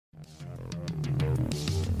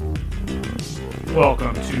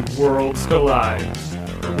Welcome to Worlds Collide,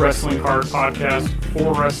 a wrestling card podcast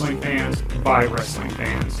for wrestling fans by wrestling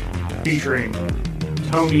fans, featuring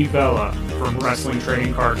Tony Vella from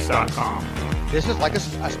WrestlingTradingCards.com. This is like a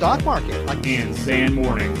stock market. And Zan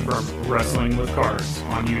Morning from Wrestling with Cards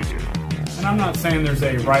on YouTube. And I'm not saying there's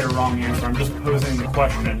a right or wrong answer, I'm just posing the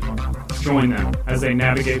question. Join them as they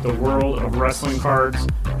navigate the world of wrestling cards,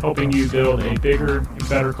 helping you build a bigger and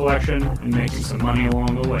better collection and making some money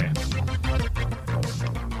along the way.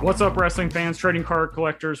 What's up, wrestling fans, trading card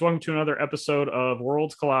collectors? Welcome to another episode of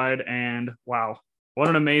Worlds Collide. And wow, what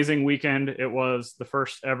an amazing weekend. It was the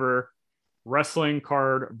first ever wrestling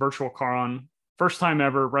card virtual con, first time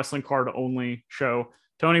ever wrestling card only show.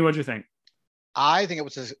 Tony, what'd you think? I think it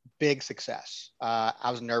was a big success. I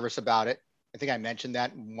was nervous about it. I think I mentioned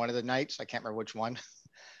that one of the nights. I can't remember which one,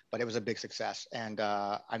 but it was a big success. And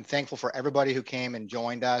I'm thankful for everybody who came and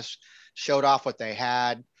joined us, showed off what they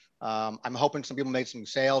had. I'm hoping some people made some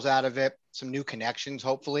sales out of it, some new connections,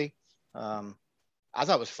 hopefully. I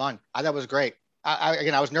thought it was fun. I thought it was great.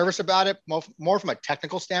 I was nervous about it, more from a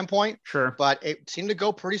technical standpoint. Sure. But it seemed to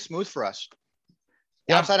go pretty smooth for us.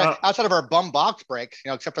 Yeah, outside of our bum box break,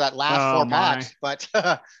 except for that last four packs. But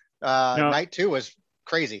night two was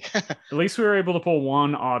crazy. At least we were able to pull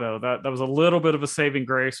one auto. That was a little bit of a saving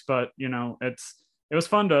grace, but it was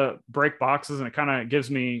fun to break boxes, and it kind of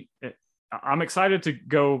gives me. I'm excited to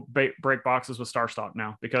go break boxes with Star Stock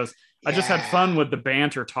now because I just had fun with the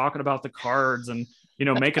banter, talking about the cards and,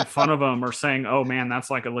 making fun of them or saying, oh man, that's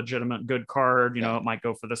like a legitimate good card. It might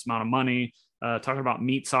go for this amount of money. Talking about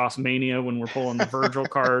meat sauce mania when we're pulling the Virgil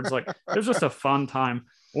cards. Like, it was just a fun time.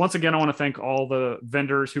 Once again, I want to thank all the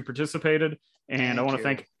vendors who participated, and I want to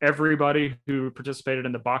thank everybody who participated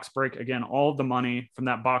in the box break. Again, all of the money from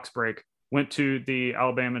that box break went to the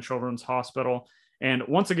Alabama Children's Hospital. And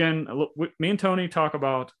once again, me and Tony talk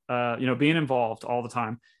about, being involved all the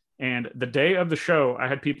time. And the day of the show, I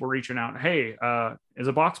had people reaching out, hey, is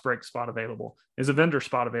a box break spot available? Is a vendor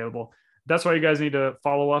spot available? That's why you guys need to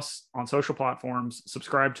follow us on social platforms,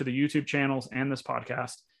 subscribe to the YouTube channels and this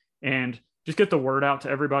podcast, and just get the word out to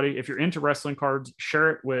everybody. If you're into wrestling cards,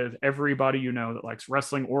 share it with everybody that likes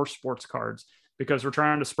wrestling or sports cards, because we're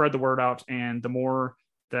trying to spread the word out. And the more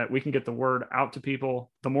that we can get the word out to people,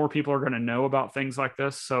 the more people are going to know about things like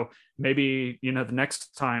this. So maybe, the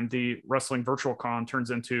next time the wrestling virtual con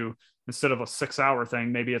turns into, instead of a 6-hour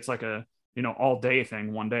thing, maybe it's like a, all day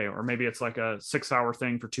thing one day, or maybe it's like a 6-hour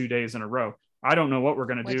thing for 2 days in a row. I don't know what we're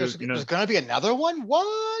going to do. There's going to be another one.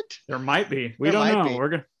 What? There might be. We don't know.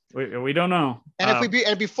 We don't know. And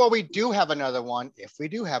before we do have another one, if we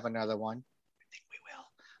do have another one, I think we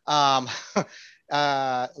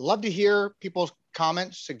will. Love to hear people's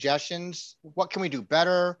comments, suggestions. What can we do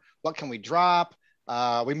better? What can we drop?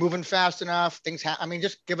 Are we moving fast enough?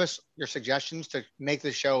 Just give us your suggestions to make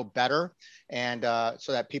the show better, and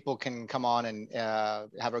so that people can come on and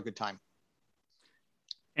have a good time.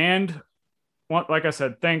 And like I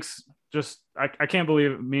said, thanks. I can't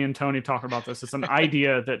believe me and Tony talking about this. It's an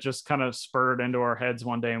idea that just kind of spurred into our heads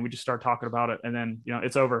one day, and we just started talking about it, and then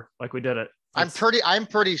it's over. Like, we did it. I'm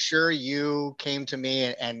pretty sure you came to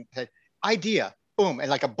me and said, idea, boom, and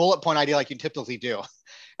like a bullet point idea, like you typically do.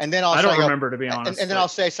 And then I don't remember, to be honest. And then I'll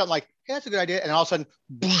say something like, hey, that's a good idea. And all of a sudden,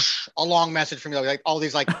 boosh, a long message from you, like all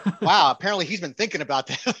these, like, wow, apparently he's been thinking about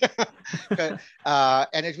this. And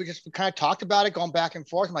we just kind of talked about it, going back and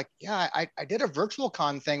forth. I'm like, yeah, I did a virtual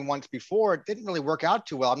con thing once before. It didn't really work out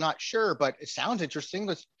too well. I'm not sure, but it sounds interesting.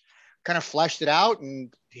 Let's kind of fleshed it out.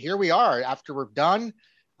 And here we are after we're done.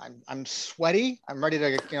 I'm sweaty. I'm ready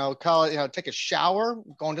to, take a shower,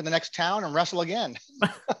 go into the next town and wrestle again.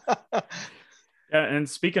 Yeah, and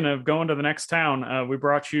speaking of going to the next town, we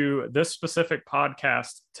brought you this specific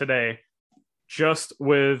podcast today, just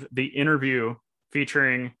with the interview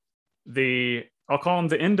featuring I'll call them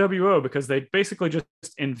the NWO, because they basically just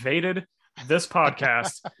invaded this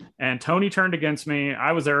podcast. And Tony turned against me.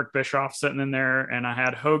 I was Eric Bischoff sitting in there, and I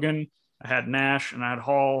had Hogan, I had Nash, and I had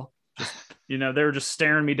Hall. Just, they were just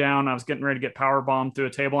staring me down. I was getting ready to get power bombed through a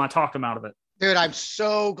table, and I talked them out of it. Dude, I'm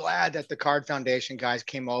so glad that the Card Foundation guys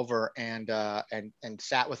came over and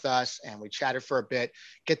sat with us, and we chatted for a bit,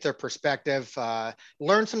 get their perspective,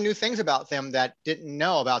 learn some new things about them that didn't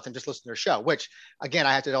know about them, just listen to their show, which, again,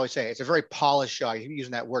 I have to always say, it's a very polished show. I keep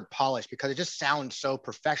using that word polished because it just sounds so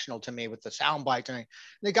professional to me with the sound bites. And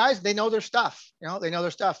the guys, they know their stuff. They know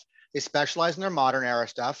their stuff. They specialize in their modern era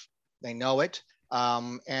stuff. They know it.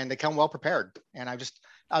 And they come well prepared. And I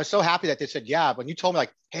was so happy that they said, yeah. When you told me,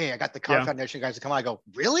 like, hey, I got the Card Foundation guys to come on, I go,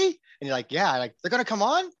 really? And you're like, yeah, like, they're going to come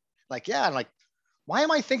on? Like, yeah. And like, why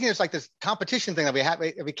am I thinking it's like this competition thing that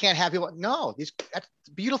we can't have people? No, that's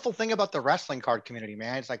the beautiful thing about the wrestling card community,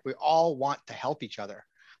 man. It's like we all want to help each other.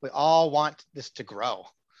 We all want this to grow.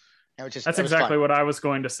 That's exactly what I was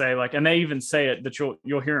going to say. Like, and they even say it, that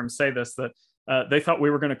you'll hear them say this, that they thought we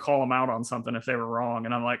were going to call them out on something if they were wrong.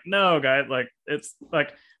 And I'm like, no, guys, like, it's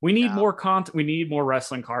like, we need more content. We need more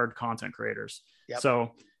wrestling card content creators. Yep.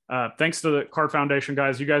 So thanks to the Card Foundation,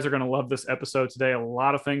 guys. You guys are going to love this episode today. A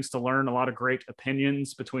lot of things to learn, a lot of great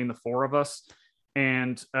opinions between the four of us.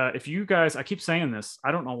 And if you guys, I keep saying this,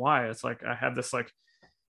 I don't know why. It's like, I have this, like,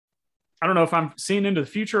 I don't know if I'm seeing into the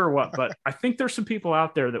future or what, but I think there's some people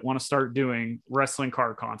out there that want to start doing wrestling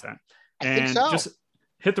card content. And just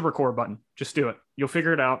hit the record button. Just do it. You'll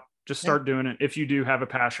figure it out. Just start doing it if you do have a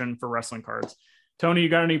passion for wrestling cards. Tony, you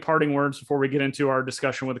got any parting words before we get into our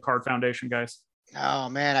discussion with the Card Foundation, guys? Oh,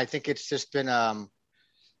 man, I think it's just been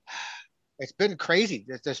crazy.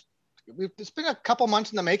 It's been a couple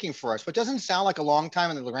months in the making for us, which doesn't sound like a long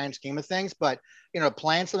time in the grand scheme of things, but,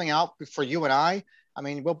 plan something out for you and I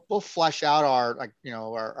mean, we'll flesh out our, like,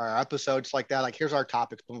 our episodes like that. Like, here's our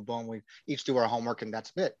topics, boom, boom. We each do our homework and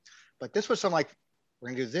that's it. But this was something like, we're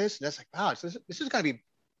going to do this. And that's like, wow, so this is going to be,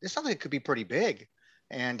 this something that could be pretty big.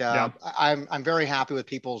 And I'm very happy with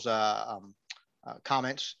people's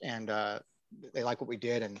comments, and they like what we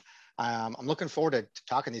did. And I'm looking forward to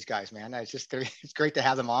talking to these guys, man. It's great to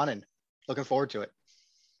have them on, and looking forward to it.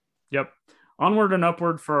 Yep. Onward and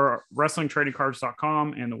upward for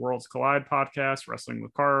WrestlingTradingCards.com and the Worlds Collide podcast, Wrestling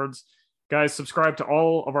with Cards. Guys, subscribe to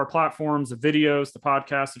all of our platforms, the videos, the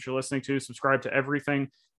podcasts that you're listening to. Subscribe to everything,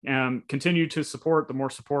 and continue to support. The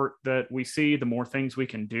more support that we see, the more things we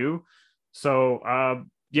can do. So,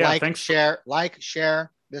 thanks.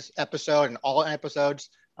 Share this episode and all episodes,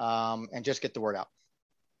 and just get the word out.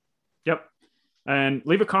 Yep. And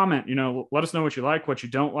leave a comment, let us know what you like, what you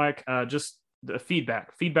don't like. Just the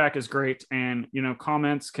feedback is great. And,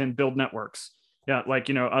 comments can build networks. Yeah. Like,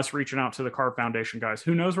 us reaching out to the Card Foundation guys,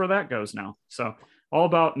 who knows where that goes now. So all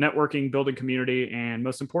about networking, building community, and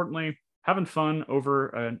most importantly, having fun over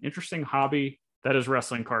an interesting hobby that is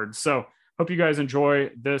wrestling cards. So hope you guys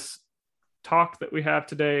enjoy this talk that we have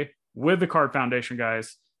today with the Card Foundation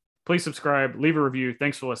guys. Please subscribe, leave a review.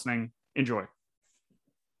 Thanks for listening. Enjoy.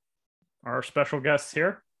 Our special guests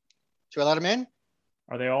here. Should I let them in?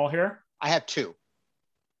 Are they all here? I have two.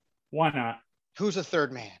 Why not? Who's the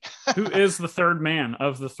third man? Who is the third man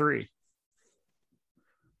of the three?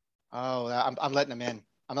 Oh, I'm letting them in.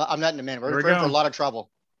 I'm letting them in. We're in for a lot of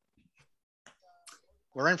trouble.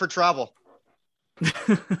 We're in for trouble.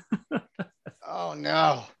 Oh,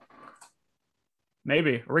 no.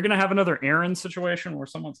 Maybe. Are we going to have another Aaron situation where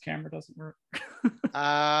someone's camera doesn't work?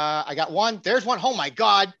 I got one. There's one. Oh, my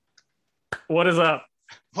God. What is up?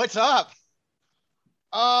 What's up?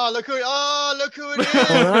 Oh, look who it is. What's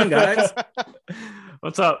going on, guys?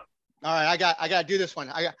 What's up? All right, I got to do this one.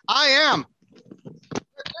 I am the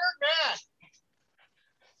third man.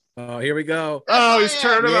 Oh, here we go. Oh, he's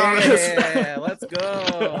turning on us. Yeah, let's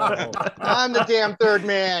go. I'm the damn third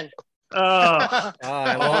man. Oh,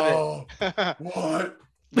 I love it. What?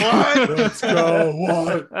 Let's go.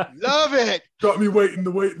 What? Love it. Got me waiting in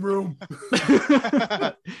the waiting room.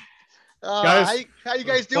 Guys, how you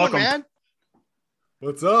guys doing, welcome. Man?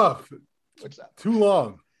 What's up? What's up? Too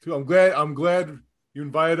long. I'm glad you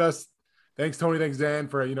invited us. Thanks, Tony. Thanks, Dan,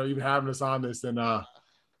 for even having us on this. And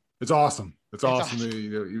it's awesome. It's awesome.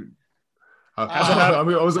 I'm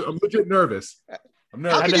legit nervous. I'm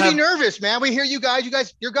nervous. How can you be nervous, man? We hear you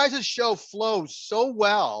guys. Your guys' show flows so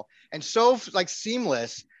well and so like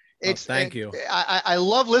seamless. Thank you. I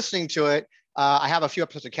love listening to it. I have a few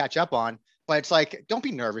episodes to catch up on, but it's like, don't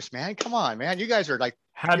be nervous, man. Come on, man. You guys are like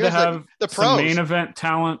had to have the pros. Main event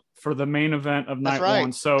talent for the main event of night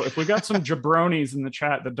one. So if we got some jabronis in the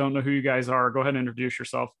chat that don't know who you guys are, go ahead and introduce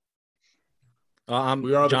yourself. We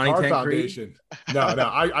are Johnny the Card Foundation. No,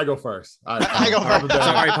 I go first. I go first.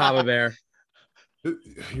 Sorry, Papa Bear.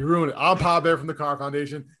 You ruined it. I'm Papa Bear from the Card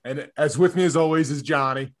Foundation, and as with me as always is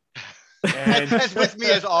Johnny. And as with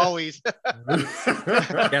me as always.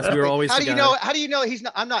 Yes, we were always. How do you know he's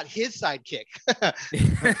not? I'm not his sidekick.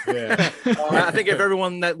 Yeah. I think if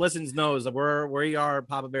everyone that listens knows that we are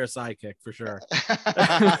Papa Bear's sidekick for sure.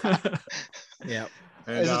 Yeah.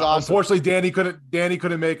 And, this is awesome. Unfortunately, Danny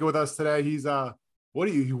couldn't make it with us today. He's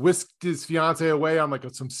he whisked his fiance away on like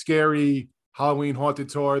some scary Halloween haunted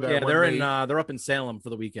tour. They're up in Salem for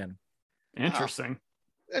the weekend. Interesting.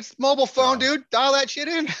 It's mobile phone, dude. Dial that shit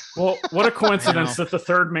in. Well, what a coincidence that the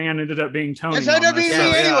third man ended up being Tony. It ended up being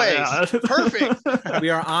me anyways. Yeah. Perfect. We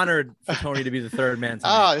are honored for Tony to be the third man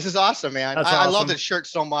tonight. Oh, this is awesome, man. I love this shirt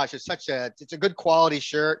so much. It's a good quality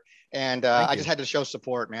shirt. And I just had to show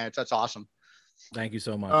support, man. That's awesome. Thank you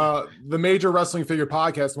so much. The Major Wrestling Figure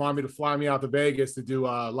Podcast wanted me to fly me out to Vegas to do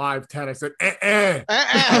live 10. I said,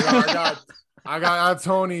 I got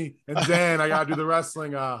Tony and Dan. I got to do the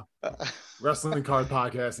wrestling card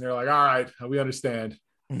podcast. And they're like, all right, we understand.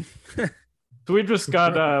 So we just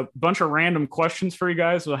got a bunch of random questions for you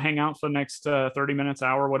guys. We'll hang out for the next 30 minutes,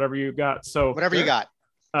 hour, whatever you got. So whatever you got.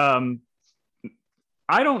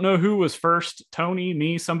 I don't know who was first, Tony,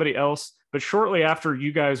 me, somebody else, but shortly after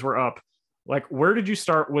you guys were up, like, where did you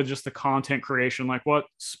start with just the content creation? Like, what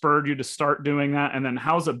spurred you to start doing that? And then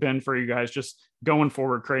how's it been for you guys just going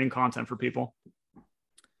forward, creating content for people?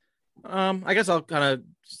 I guess I'll kind of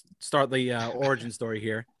start the origin story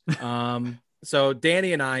here. So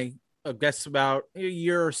Danny and I guess about a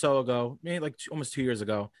year or so ago, maybe like almost 2 years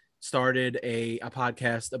ago, started a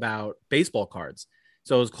podcast about baseball cards.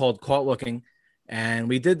 So it was called Caught Looking. And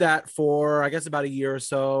we did that for, I guess, about a year or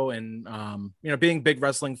so. And, being big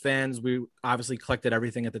wrestling fans, we obviously collected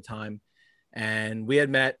everything at the time. And we had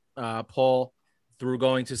met Paul through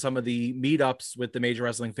going to some of the meetups with the Major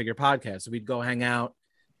Wrestling Figure Podcast. So we'd go hang out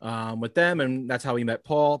with them. And that's how we met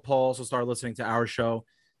Paul. Paul also started listening to our show.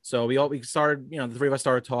 So we started, the three of us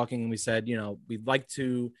started talking, and we said, we'd like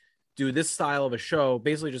to do this style of a show,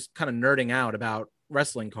 basically just kind of nerding out about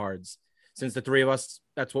wrestling cards. Since the three of us,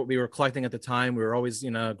 that's what we were collecting at the time. We were always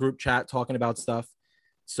in a group chat talking about stuff.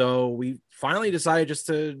 So we finally decided just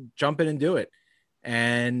to jump in and do it.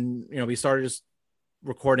 And, we started just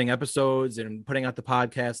recording episodes and putting out the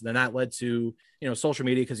podcast. And then that led to, social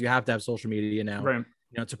media, because you have to have social media now, right,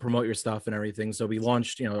 to promote your stuff and everything. So we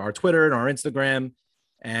launched, our Twitter and our Instagram.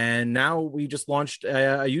 And now we just launched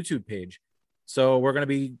a YouTube page. So we're going to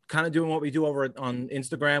be kind of doing what we do over on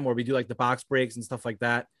Instagram, where we do like the box breaks and stuff like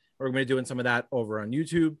that. We're going to be doing some of that over on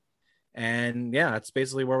YouTube. And yeah, that's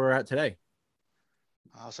basically where we're at today.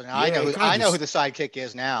 Oh, so now I know who the sidekick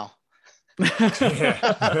is now.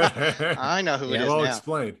 I know who it is well now.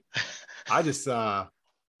 Explained. I just, when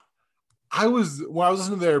I was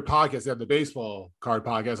listening to their podcast, they have the baseball card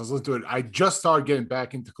podcast. I was listening to it. I just started getting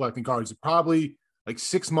back into collecting cards, probably like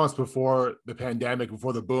 6 months before the pandemic,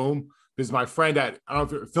 before the boom. Because my friend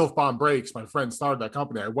Filth Bomb Breaks, my friend started that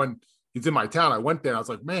company. He's in my town. I went there. I was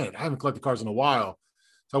like, man, I haven't collected cards in a while.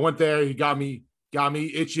 So I went there. He got me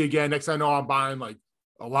itchy again. Next thing I know, I'm buying like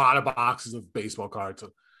a lot of boxes of baseball cards.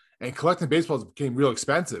 And collecting baseballs became real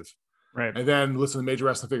expensive. Right. And then listen to the Major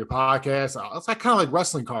Wrestling Figure Podcast. It's like kind of like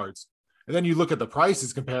wrestling cards. And then you look at the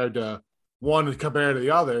prices compared to one and compared to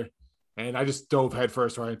the other. And I just dove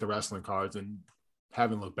headfirst right into wrestling cards and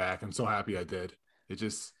haven't looked back. I'm so happy I did. It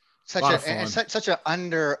just such an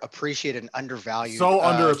underappreciated and undervalued. So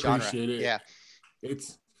underappreciated. Genre. Yeah.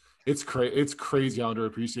 It's crazy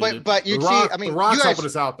underappreciated. But you see, I mean, the Rock's you guys, helping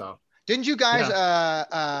us out though. Didn't you guys?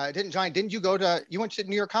 Yeah. Didn't you you went to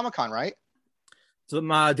New York Comic Con, right? So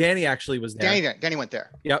Danny actually was there. Danny went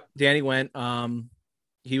there. Yep, Danny went.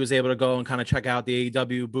 He was able to go and kind of check out the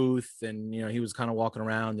AEW booth, and he was kind of walking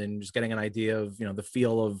around and just getting an idea of the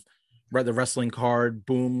feel of the wrestling card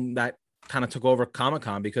boom that kind of took over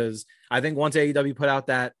Comic-Con, because I think once AEW put out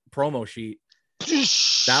that promo sheet,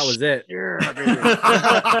 that was it.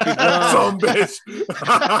 Some bitch.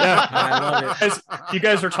 Yeah, I love it. You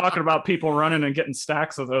guys are talking about people running and getting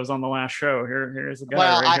stacks of those on the last show. Here's a guy.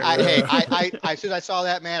 Well, right as soon as I saw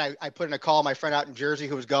that, man, I put in a call my friend out in Jersey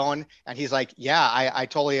who was going, and he's like, "Yeah, I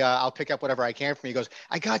totally, I'll pick up whatever I can from you." He goes,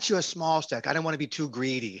 "I got you a small stack. I don't want to be too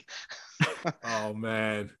greedy." Oh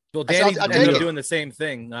man. Well, Danny ended up doing the same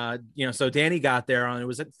thing. So Danny got there on, it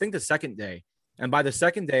was, I think, the second day. And by the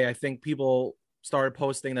second day, I think people started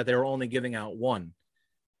posting that they were only giving out one,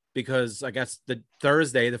 because I guess the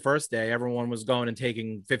first day, everyone was going and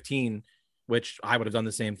taking 15, which I would have done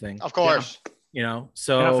the same thing. Of course.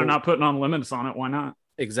 So if they're not putting on limits on it, why not?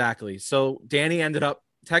 Exactly. So Danny ended up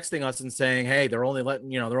texting us and saying, hey, they're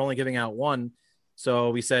only giving out one.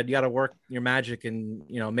 So we said, you got to work your magic and,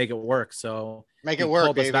 make it work. So make it work.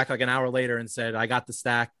 Called us back like an hour later and said, I got the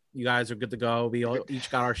stack. You guys are good to go. We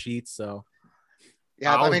each got our sheets. So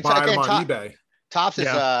yeah, I mean, buying them on eBay. Tops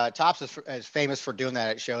is famous for doing that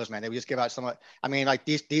at shows, man. They would just give out like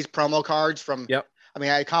these promo cards from. Yep. I mean,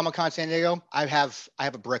 at Comic-Con San Diego, I have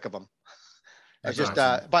a brick of them. It's just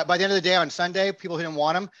awesome. by the end of the day on Sunday, people who didn't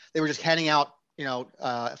want them, they were just handing out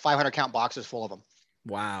 500 count boxes full of them.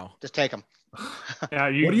 Wow. Just take them. Yeah.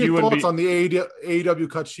 What are your thoughts on the AEW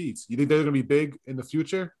cut sheets? You think they're going to be big in the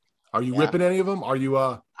future? Are you ripping any of them? Are you?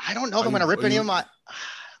 I don't know if I'm going to rip any of them.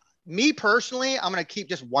 Me personally, I'm going to keep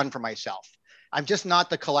just one for myself. I'm just not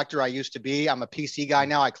the collector I used to be. I'm a PC guy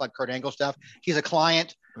now. I collect Kurt Angle stuff. He's a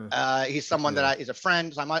client. He's someone that is a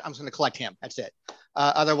friend. So I'm just going to collect him. That's it.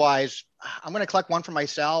 Otherwise, I'm going to collect one for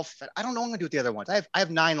myself. I don't know what I'm going to do with the other ones. I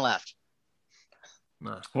have 9 left.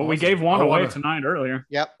 Well, Awesome. we gave one away tonight earlier.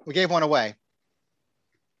 Yep, we gave one away.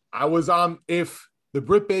 I was on if the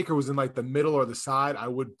Britt Baker was in like the middle or the side, I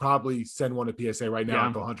would probably send one to PSA right now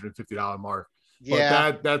at the $150 mark.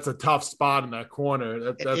 Yeah, But that's a tough spot in that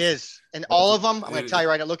corner. it is. And all of them, I'm going to tell you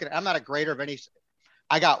right now, look at it. I'm not a grader of any.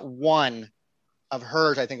 I got one of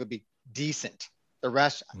hers I think would be decent. The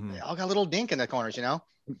rest, all got a little dink in the corners, you know?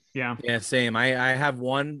 Yeah. Yeah, same. I have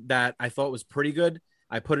one that I thought was pretty good.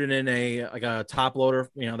 I put it in a top loader,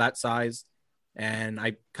 that size, and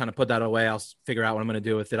I kind of put that away. I'll figure out what I'm going to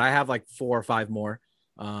do with it. I have like 4 or 5 more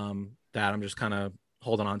that I'm just kind of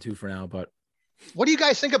holding on to for now. But what do you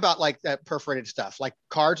guys think about like that perforated stuff, like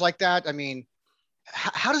cards like that? I mean,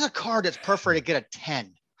 how does a card that's perforated get a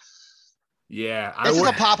 10? Yeah, this is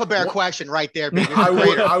a Papa Bear question right there, baby.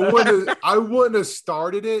 I wouldn't have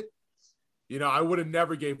started it. I would have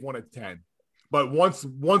never gave one a 10. But once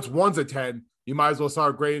one's a 10, you might as well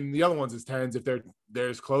start grading the other ones as 10s if they're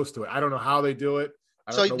as close to it. I don't know how they do it.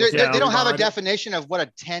 So they don't have a definition of what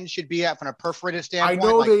a 10 should be at from a perforated standpoint. I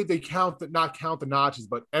know they count the notches,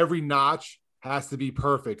 but every notch has to be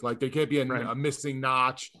perfect. Like there can't be a missing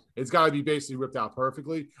notch. It's got to be basically ripped out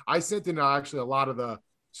perfectly. I sent in actually a lot of the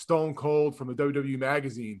Stone Cold from the WWE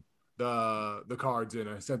magazine, the cards in.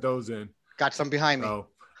 I sent those in. Got some behind me. So,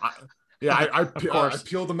 I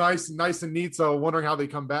peeled them nice and neat. So wondering how they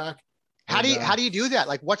come back. How do you do that?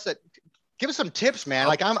 Like, what's that? Give us some tips, man.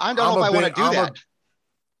 Like I don't know if I want to do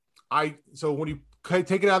that. So when you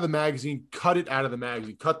take it out of the magazine, cut it out of the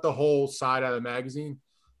magazine, cut the whole side out of the magazine,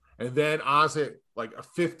 and then honestly, like a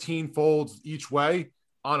 15 folds each way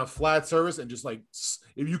on a flat surface, and just like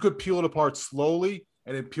if you could peel it apart slowly.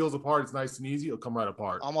 And it peels apart. It's nice and easy. It'll come right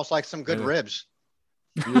apart. Almost like some good ribs.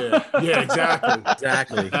 Yeah, exactly.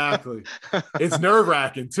 It's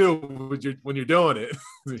nerve-wracking too when you're doing it.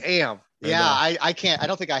 Damn. Yeah, I can't. I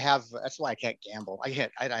don't think I have. That's why I can't gamble. I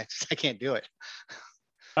can't do it.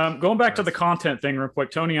 Going back to the content thing real quick,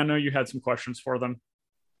 Tony, I know you had some questions for them.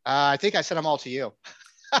 I think I sent them all to you.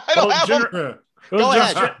 I don't have them. Go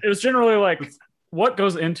ahead. It was generally like, what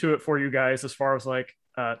goes into it for you guys as far as like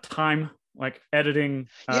time, like editing,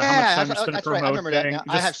 how much time you spend right. I remember that.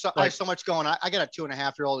 I have so much going on. I got a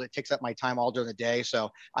 2.5-year-old that takes up my time all during the day,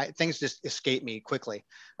 so things just escape me quickly.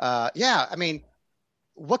 I mean,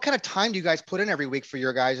 what kind of time do you guys put in every week for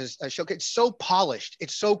your guys' show? It's so polished,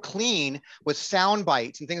 it's so clean with sound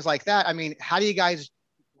bites and things like that. I mean, how do you guys?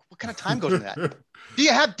 What kind of time goes into that? Do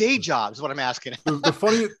you have day jobs? Is what I'm asking. The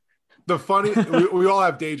funny, we all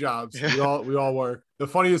have day jobs. We all work. The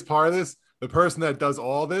funniest part of this, the person that does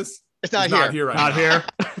all this. It's not here right now. Here.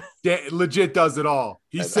 Legit does it all.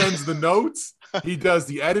 He sends the notes. He does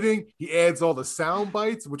the editing. He adds all the sound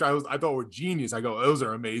bites, which I thought were genius. I go, those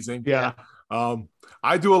are amazing. Yeah.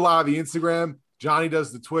 I do a lot of the Instagram. Johnny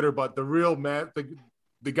does the Twitter, but the real man,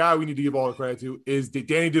 the guy we need to give all the credit to is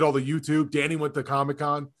Danny. Did all the YouTube. Danny went to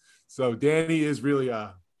Comic-Con, so Danny is really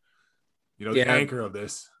the anchor of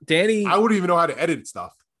this. Danny, I wouldn't even know how to edit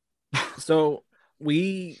stuff. So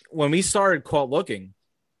when we started Caught Looking,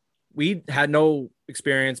 we had no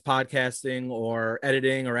experience podcasting or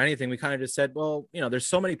editing or anything. We kind of just said, well, there's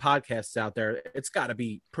so many podcasts out there. It's got to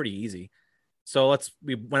be pretty easy. So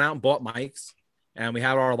we went out and bought mics, and we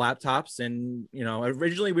had our laptops. And,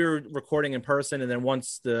 originally we were recording in person. And then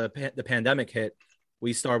once the pandemic hit,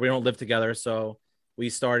 we don't live together. So we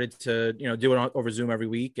started to, do it over Zoom every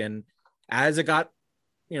week. And as it got,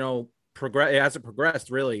 as it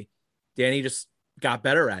progressed, really, Danny just got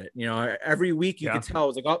better at it. Every week you could tell it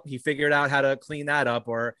was like, oh, he figured out how to clean that up,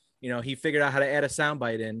 or he figured out how to add a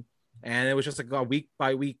soundbite in, and it was just like a week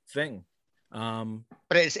by week thing. But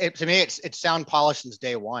to me it's sound polished since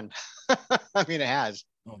day one. I mean, it has.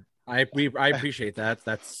 I appreciate that.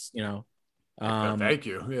 That's thank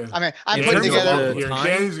you. Yeah. I mean, I'm putting together.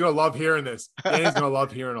 Danny's gonna love hearing this. Danny's gonna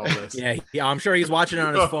love hearing all this. Yeah. I'm sure he's watching it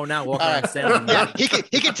on his phone now. Walking around standing. Yeah, he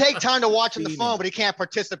can take time to watch on the phone, but he can't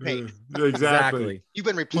participate. Exactly. You've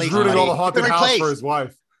been replaced. He's rooting all the haunted house for his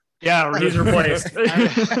wife. Yeah, he's replaced.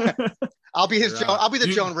 I'll be his Joan. I'll be the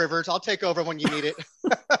Joan Rivers. I'll take over when you need it.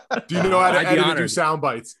 Do you know how to edit and do sound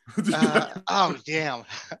bites? Oh, damn.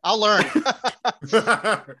 I'll learn.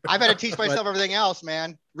 I've had to teach myself everything else,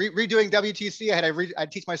 man. Redoing WTC, I had to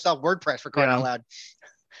teach myself WordPress for crying out loud.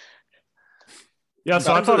 Yeah,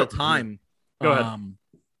 so I thought at the time. Go ahead.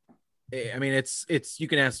 I mean, it's you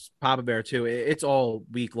can ask Papa Bear too. It's all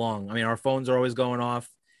week long. I mean, our phones are always going off,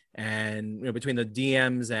 and between the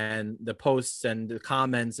DMs and the posts and the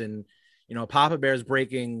comments, and Papa Bear's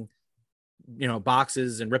breaking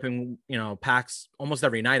boxes and ripping packs almost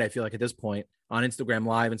every night. I feel like at this point, on Instagram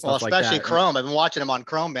Live and Well, stuff like that. especially Chrome. I've been watching him on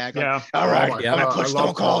Chrome, man. Going, Yeah. All right, Yeah. I'm gonna put I Stone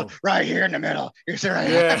love Cold Chrome. right here in the middle. You see right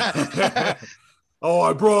here. Yeah. Oh,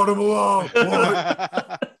 I brought him along.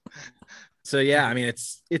 What? So yeah, I mean,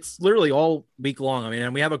 it's literally all week long. I mean,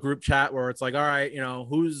 and we have a group chat where it's like, all right,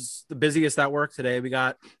 who's the busiest at work today? We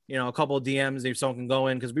got, a couple of DMs if someone can go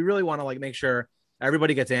in, because we really want to like make sure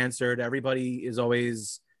everybody gets answered. Everybody is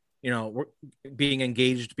always, being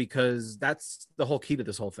engaged, because that's the whole key to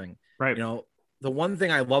this whole thing. Right. The one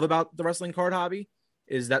thing I love about the wrestling card hobby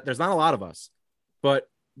is that there's not a lot of us, but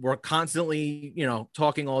we're constantly,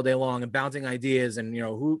 talking all day long and bouncing ideas and,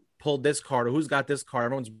 who pulled this card or who's got this card.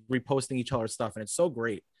 Everyone's reposting each other's stuff, and it's so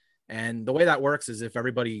great. And the way that works is if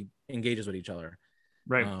everybody engages with each other.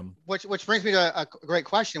 Right. Which brings me to a great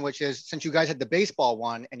question, which is, since you guys had the baseball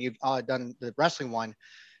one and you've done the wrestling one,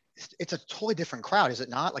 it's a totally different crowd, is it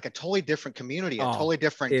not? Like a totally different community, a totally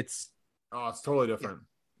different. It's totally different.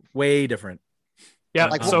 way different. Yeah.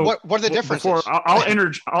 Like, So what are the differences? Before I'll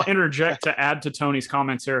interject to add to Tony's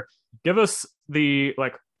comments here. Give us the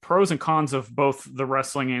pros and cons of both the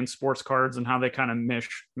wrestling and sports cards and how they kind of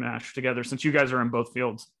mash together, since you guys are in both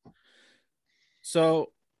fields.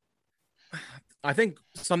 So I think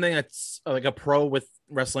something that's like a pro with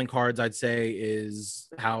wrestling cards, I'd say, is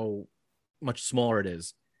how much smaller it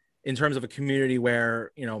is in terms of a community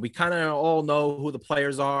where, we kind of all know who the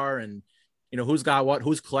players are and, who's got what,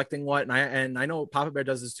 who's collecting what. And I know Papa Bear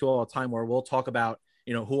does this too all the time, where we'll talk about,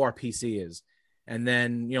 who our PC is. And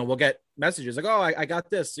then, we'll get messages like, oh, I got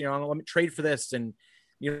this, let me trade for this. And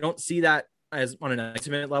you don't see that as on an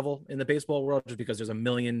intimate level in the baseball world, just because there's a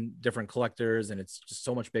million different collectors and it's just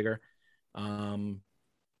so much bigger. One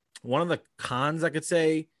of the cons I could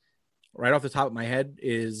say right off the top of my head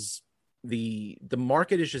is the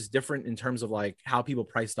market is just different in terms of like how people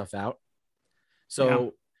price stuff out.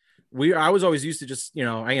 So I was always used to just,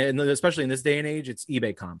 and especially in this day and age, it's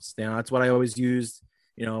eBay comps. That's what I always used,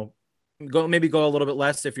 go a little bit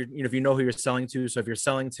less if if you know who you're selling to. So if you're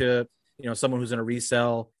selling to, someone who's going to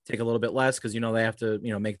resell, take a little bit less, because, they have to,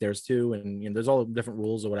 make theirs too. And, there's all different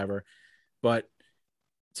rules or whatever. But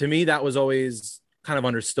to me, that was always kind of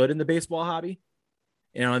understood in the baseball hobby,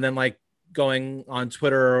 and then like going on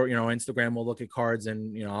Twitter or, Instagram, we'll look at cards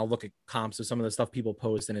and, I'll look at comps of some of the stuff people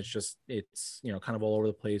post, and it's kind of all over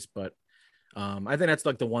the place. But I think that's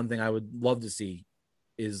like the one thing I would love to see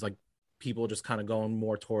is like people just kind of going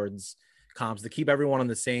more towards comps to keep everyone on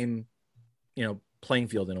the same, playing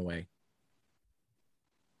field in a way.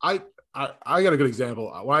 I got a good example.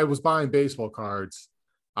 When I was buying baseball cards,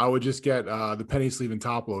 I would just get the penny sleeve and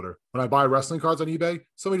top loader. When I buy wrestling cards on eBay,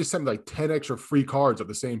 somebody just sent me like 10 extra free cards of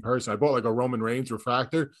the same person. I bought like a Roman Reigns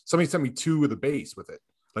refractor. Somebody sent me 2 with a base with it.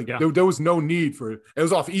 Like there was no need for it. It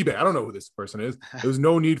was off eBay. I don't know who this person is. There was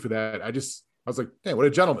no need for that. I was like, damn, what a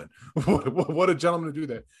gentleman. What a gentleman to do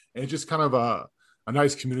that. And it's just kind of a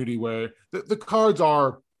nice community where the cards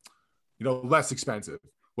are, less expensive,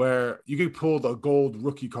 where you could pull the gold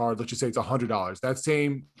rookie card. Let's just say it's $100. That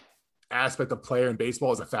same aspect of player in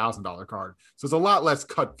baseball is $1,000 card. So it's a lot less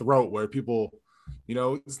cutthroat, where people,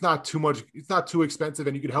 it's not too much, it's not too expensive,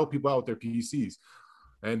 and you can help people out with their PCs.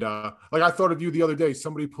 And like I thought of you the other day,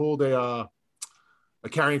 somebody pulled a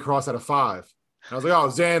carrying cross at a 5. And I was like, oh,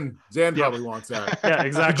 Zan probably wants that. Yeah,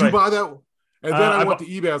 exactly. Did you buy that? And then I went to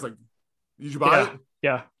eBay. I was like, did you buy it?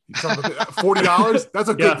 Yeah. $40? That's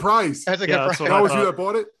a good price. That's a good price. And I was you that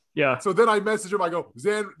bought it. Yeah. So then I messaged him. I go,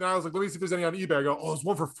 Zan. Then I was like, let me see if there's any on eBay. I go, oh, there's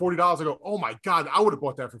one for $40. I go, oh my God, I would have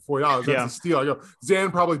bought that for $40. That's a steal. I go,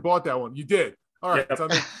 Zan probably bought that one. You did. All right.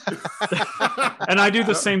 Yep. And I do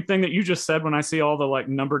the same thing that you just said when I see all the like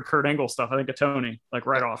numbered Kurt Angle stuff. I think of Tony, like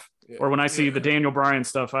right off. Yeah. Or when I see the Daniel Bryan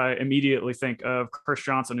stuff, I immediately think of Chris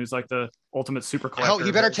Johnson, who's like the ultimate super collector. Oh,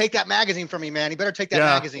 you better take that magazine from me, man. You better take that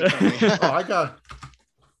magazine from me.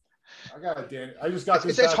 I got it, Danny. I just got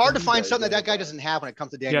this. It's hard to find something that guy doesn't have when it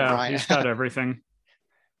comes to Daniel Bryan. He's got everything.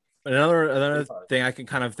 Another thing I can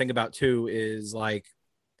kind of think about too is like,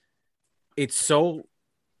 it's so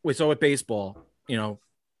with baseball,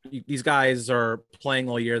 these guys are playing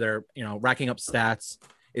all year. They're, racking up stats.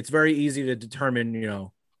 It's very easy to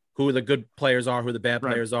determine, who the good players are, who the bad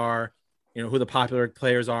players are, who the popular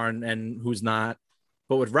players are and who's not.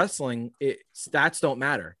 But with wrestling, stats don't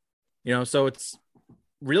matter, so it's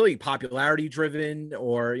really popularity driven,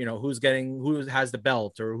 or, who has the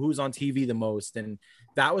belt or who's on TV the most. And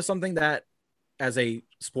that was something that as a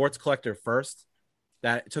sports collector first,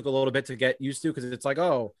 that took a little bit to get used to, because it's like,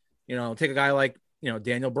 oh, take a guy like,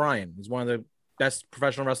 Daniel Bryan. He's one of the best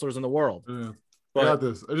professional wrestlers in the world. Yeah. But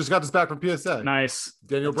I just got this back from PSA. Nice.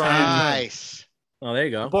 Daniel Bryan. Nice. Oh, there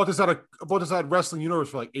you I go. bought this at Wrestling Universe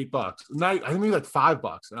for like $8. Now I think maybe like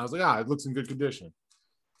 $5, and I was like, it looks in good condition.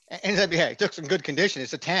 And it took some good condition.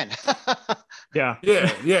 It's a 10. Yeah.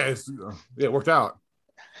 It worked out.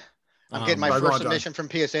 I'm getting my Right first on, John. submission from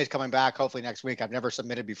PSAs coming back hopefully next week. I've never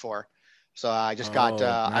submitted before. So I just got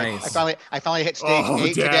nice. I finally hit stage 8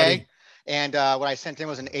 Daddy. today. And what I sent in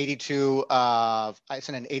was an 82 I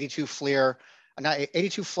sent an 82 Flair and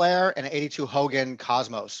an 82 Hogan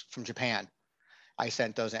Cosmos from Japan. I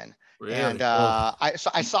sent those in. Really? And I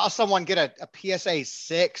saw someone get a PSA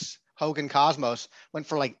 6 Hogan Cosmos, went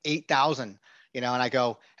for like 8,000, and I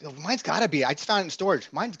go, mine's got to be. I just found it in storage.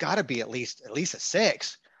 Mine's got to be at least a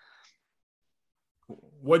 6.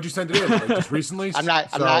 What'd you send it in? Like just recently? I'm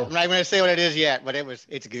not going to say what it is yet, but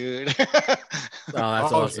it's good. That's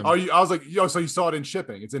awesome. I was like, so you saw it in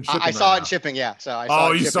shipping? It's in shipping. I saw right it in now. shipping. Yeah. So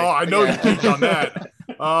I saw. I know yeah. you peeked on that.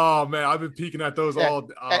 Oh man, I've been peeking at those all.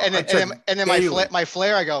 And then my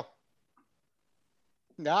Flair, I go,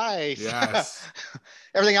 nice. Yes.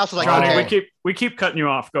 Everything else was like, Johnny, okay. we keep cutting you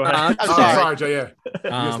off. Go ahead. I'm sorry, Jay. Yeah, you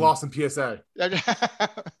just lost in PSA.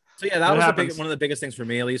 So yeah, that was one of the biggest things for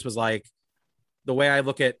me, at least, was like the way I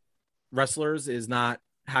look at wrestlers is not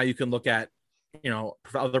how you can look at,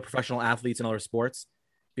 other professional athletes in other sports,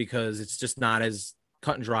 because it's just not as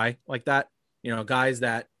cut and dry like that. Guys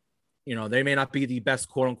that, they may not be the best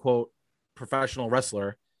quote unquote professional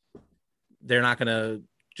wrestler. They're not going to,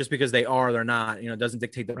 just because they are, they're not, it doesn't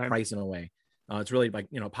dictate the price in a way. It's really like,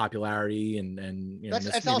 popularity and that's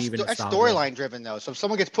storyline driven though. So if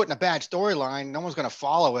someone gets put in a bad storyline, no one's going to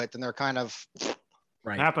follow it. Then they're kind of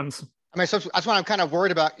right. Happens. I mean, so that's why I'm kind of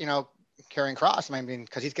worried about, Karrion Kross. I mean,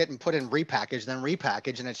 because he's getting put in repackaged,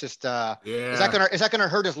 and it's just, is that gonna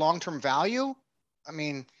hurt his long-term value? I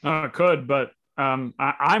mean, it could, but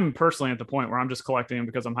I'm personally at the point where I'm just collecting them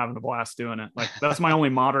because I'm having a blast doing it. Like that's my only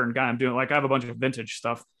modern guy I'm doing. Like I have a bunch of vintage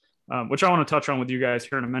stuff, which I want to touch on with you guys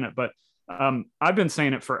here in a minute, but I've been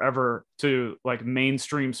saying it forever to like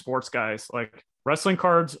mainstream sports guys, like wrestling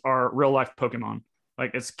cards are real life Pokemon.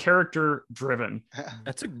 Like it's character driven.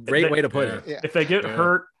 That's a great way to put it. Yeah. If they get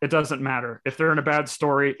hurt, it doesn't matter. If they're in a bad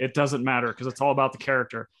story, it doesn't matter because it's all about the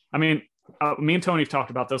character. I mean, me and Tony have talked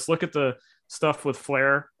about this. Look at the stuff with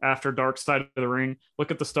Flair after Dark Side of the Ring. Look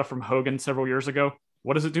at the stuff from Hogan several years ago.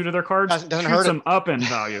 What does it do to their cards? Doesn't hurt them up in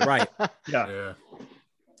value. Right. Yeah.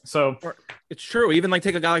 So it's true. Even like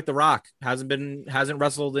take a guy like The Rock, hasn't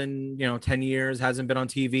wrestled in 10 years, hasn't been on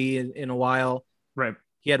TV in a while. Right.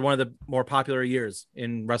 He had one of the more popular years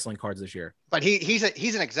in wrestling cards this year. But he's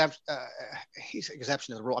an exception. He's an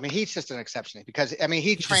exception to the rule. I mean, he's just an exception because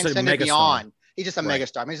he transcended beyond. He's just a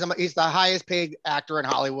megastar. I mean, he's the highest paid actor in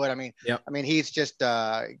Hollywood. I mean, I mean, he's just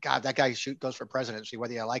God. That guy goes for presidency,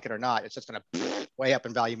 whether you like it or not. It's just going to way up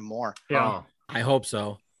in value even more. Yeah, I hope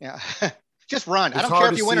so. Yeah, just run. I don't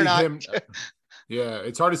care if you win or not. Yeah,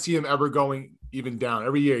 it's hard to see him ever going even down.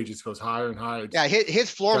 Every year he just goes higher and higher. Yeah, his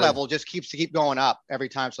floor level just keep going up every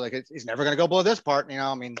time. So like he's never going to go below this part.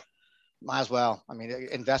 I mean, might as well. I mean,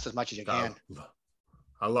 invest as much as you can.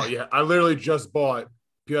 I literally just bought,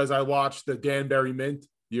 because I watched the Danbury Mint.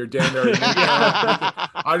 Your Danbury Mint.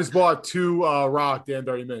 I just bought 2 Rock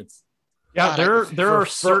Danbury Mints. Yeah, there are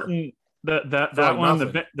certain that one,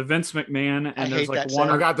 the Vince McMahon, and there's like one.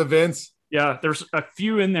 I got the Vince. Yeah, there's a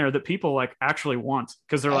few in there that people like actually want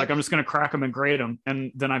because they're like, I'm just going to crack them and grade them.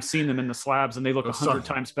 And then I've seen them in the slabs and they look 100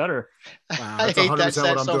 times better. Wow, I hate that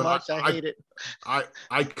set so much. I hate it.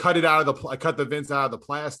 I cut it out of I cut the Vince out of the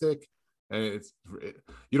plastic, and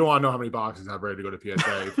you don't want to know how many boxes I've ready to go to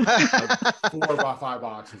PSA. Like 4 or 5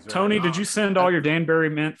 boxes. Tony, did you send all your Danbury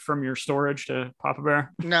Mint from your storage to Papa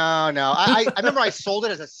Bear? No. I remember I sold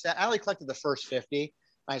it as a set. I only collected the first 50.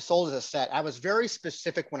 I sold it as a set. I was very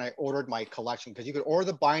specific when I ordered my collection because you could order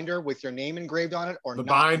the binder with your name engraved on it or the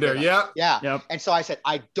not. Binder. Yeah. Yep. And so I said,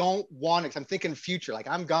 I don't want it because I'm thinking future. Like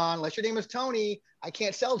I'm gone. Unless your name is Tony, I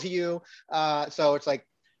can't sell to you. So it's like,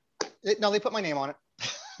 no, they put my name on it.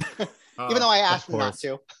 Even though I asked them not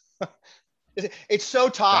to. It's so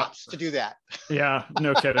tops to do that. Yeah,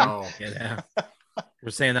 no kidding. Yeah.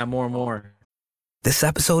 We're saying that more and more. This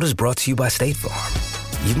episode is brought to you by State Farm.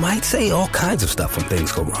 You might say all kinds of stuff when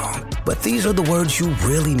things go wrong, but these are the words you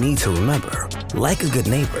really need to remember. Like a good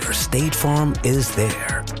neighbor, State Farm is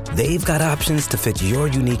there. They've got options to fit your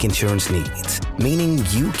unique insurance needs, meaning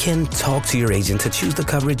you can talk to your agent to choose the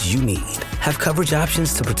coverage you need. Have coverage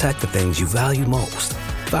options to protect the things you value most.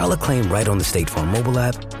 File a claim right on the State Farm mobile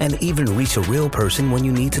app and even reach a real person when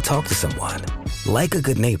you need to talk to someone. Like a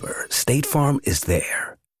good neighbor, State Farm is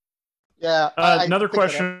there. Yeah. Another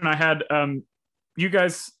question I had, you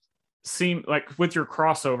guys seem like with your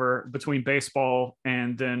crossover between baseball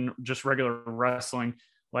and then just regular wrestling,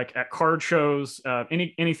 like at card shows,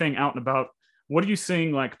 anything out and about, what are you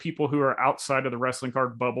seeing like people who are outside of the wrestling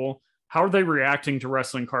card bubble? How are they reacting to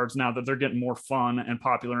wrestling cards now that they're getting more fun and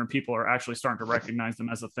popular and people are actually starting to recognize them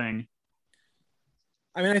as a thing?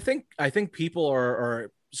 I mean, I think people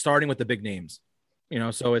are starting with the big names,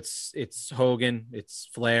 so it's Hogan, it's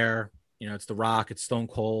Flair, it's The Rock, it's Stone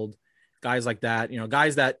Cold, guys like that,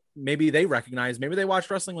 guys that maybe they recognize, maybe they watched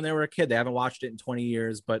wrestling when they were a kid. They haven't watched it in 20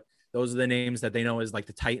 years, but those are the names that they know as like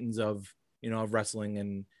the titans of wrestling.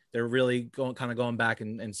 And they're really going back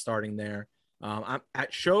and starting there. I'm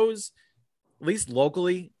at shows, at least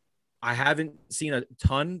locally, I haven't seen a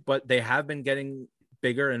ton, but they have been getting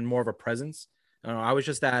bigger and more of a presence. I was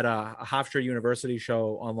just at a Hofstra University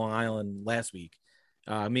show on Long Island last week.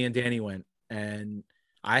 Me and Danny went, and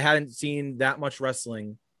I hadn't seen that much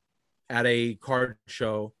wrestling at a card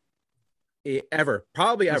show ever,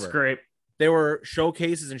 probably ever. That's great. There were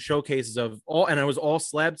showcases and showcases of all, and it was all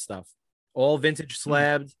slab stuff, all vintage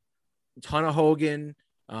slabbed, ton of Hogan.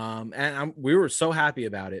 We were so happy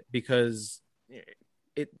about it because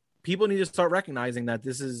people need to start recognizing that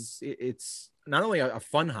it's not only a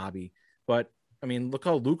fun hobby, but I mean, look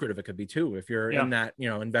how lucrative it could be too if you're in that,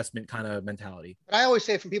 investment kind of mentality. But I always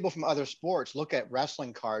say from people from other sports, look at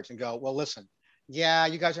wrestling cards and go, well, listen, yeah,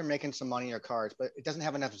 you guys are making some money in your cards, but it doesn't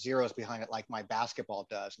have enough zeros behind it like my basketball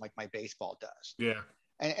does, like my baseball does. Yeah.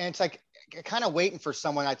 And it's like kind of waiting for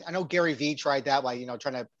someone. I know Gary Vee tried that by,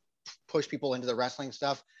 trying to push people into the wrestling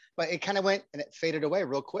stuff, but it kind of went and it faded away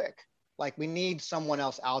real quick. Like we need someone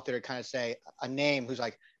else out there to kind of say a name who's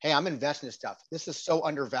like, hey, I'm investing in this stuff. This is so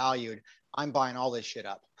undervalued. I'm buying all this shit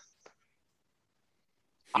up.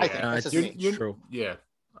 Yeah, I think it's true. Yeah,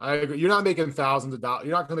 I agree. You're not making thousands of dollars.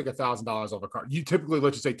 You're not going to make $1,000 off a card. You typically,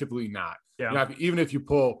 let's just say, typically not. Yeah. Even if you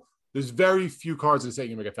pull, there's very few cards that say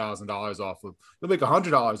you can make $1,000 off of. You'll make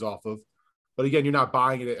 $100 off of, but again, you're not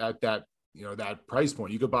buying it at that that price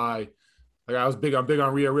point. You could buy. Like I'm big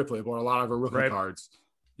on Rhea Ripley. I bought a lot of her rookie cards.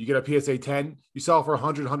 You get a PSA 10, you sell it for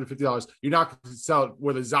 $100, $150. You're not going to sell it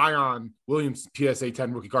where the Zion Williams PSA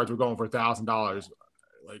 10 rookie cards were going for $1,000.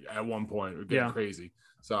 Like at one point, we're getting crazy.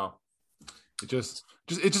 So it's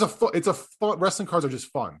a fun. Wrestling cards are just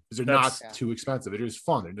fun because they're not too expensive. They're just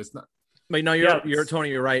fun. They're just not. But no, you're Tony.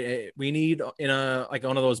 You're right. We need in like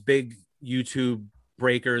one of those big YouTube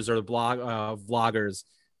breakers or vloggers,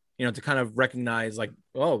 to kind of recognize like,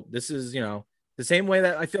 oh, this is the same way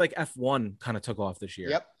that I feel like F1 kind of took off this year.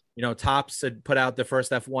 Yep. Topps had put out the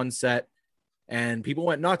first F1 set and people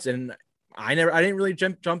went nuts. And I didn't really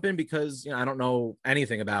jump in because, I don't know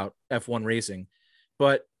anything about F1 racing,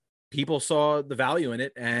 but people saw the value in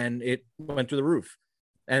it and it went through the roof.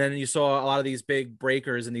 And then you saw a lot of these big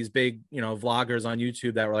breakers and these big, vloggers on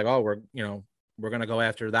YouTube that were like, oh, we're going to go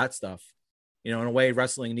after that stuff. In a way,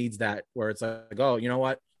 wrestling needs that where it's like, oh, you know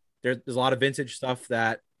what? There's a lot of vintage stuff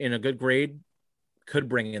that in a good grade could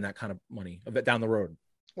bring in that kind of money a bit down the road.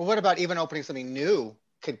 Well, what about even opening something new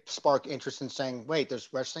could spark interest in saying, wait, there's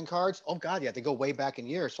wrestling cards? Oh God, yeah, they go way back in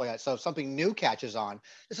years. So something new catches on.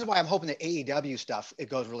 This is why I'm hoping the AEW stuff, it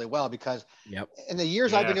goes really well because in the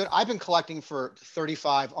years I've been doing, I've been collecting for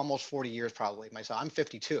 35, almost 40 years probably myself. I'm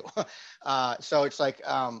 52. So it's like,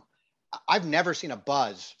 I've never seen a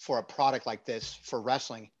buzz for a product like this for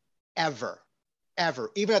wrestling ever.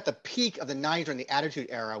 Even at the peak of the 90s during the Attitude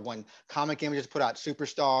Era, when Comic Images put out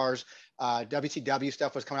Superstars, WCW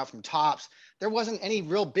stuff was coming out from Topps, there wasn't any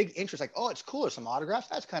real big interest. Like, oh, it's cool. There's some autographs.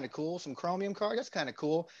 That's kind of cool. Some chromium cards. That's kind of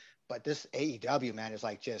cool. But this AEW, man, is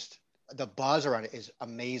like just the buzz around it is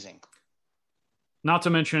amazing. Not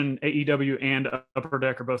to mention AEW and Upper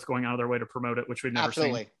Deck are both going out of their way to promote it, which we've never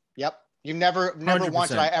seen. Yep. You never 100%. once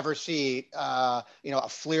did I ever see, a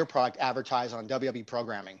Fleer product advertised on WWE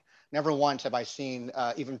programming. Never once have I seen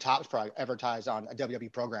even Topps product advertised on a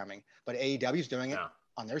WWE programming, but AEW's doing it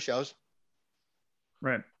on their shows.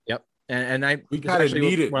 Right. Yep. And we kind of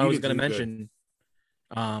need it. What I was going to mention,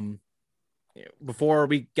 before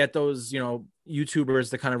we get those,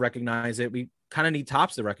 YouTubers to kind of recognize it, we kind of need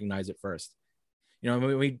Topps to recognize it first.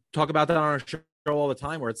 We talk about that on our show all the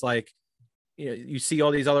time, where it's like, you see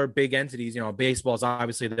all these other big entities. Baseball is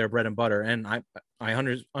obviously their bread and butter, and I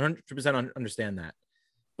 100% understand that.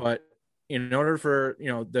 But in order for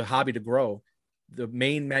the hobby to grow, the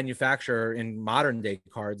main manufacturer in modern day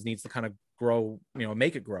cards needs to kind of grow,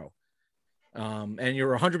 make it grow. And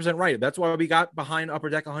you're 100% right. That's why we got behind Upper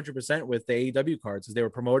Deck 100% with the AEW cards, because they were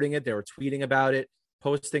promoting it, they were tweeting about it,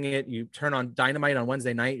 posting it. You turn on Dynamite on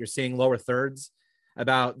Wednesday night, you're seeing lower thirds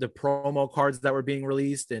about the promo cards that were being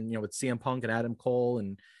released, and with CM Punk and Adam Cole,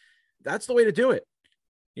 and that's the way to do it.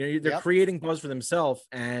 You know, they're creating buzz for themselves.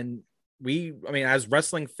 And I mean, as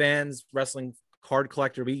wrestling fans, wrestling card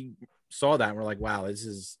collector, we saw that and we're like, wow,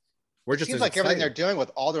 we're just seems like everything they're doing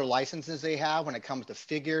with all their licenses they have when it comes to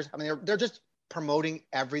figures. I mean, they're just promoting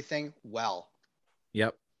everything well.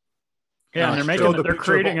 Yep. Yeah, and they're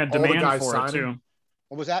creating a demand for it too.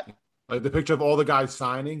 What was that? Like the picture of all the guys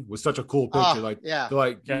signing was such a cool picture. You're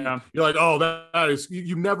like, oh, that is,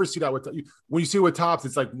 you never see that when you see it with Topps.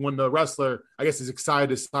 It's like when the wrestler, I guess, is excited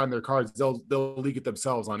to sign their cards, they'll leak it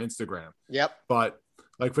themselves on Instagram. Yep. But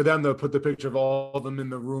like for them to put the picture of all of them in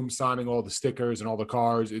the room signing all the stickers and all the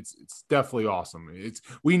cards, it's definitely awesome.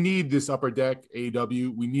 We need this Upper Deck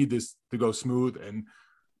AEW. We need this to go smooth and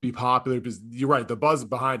be popular, because you're right, the buzz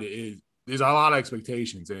behind it is there's a lot of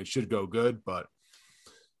expectations and it should go good, but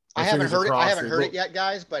I haven't heard it yet,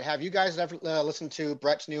 guys. But have you guys ever listened to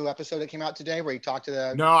Brett's new episode that came out today, where he talked to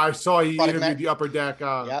the? No, I saw he interviewed the Upper Deck.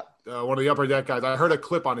 One of the Upper Deck guys. I heard a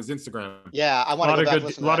clip on his Instagram. Yeah, I want to go back and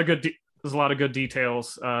listen to that. There's a lot of good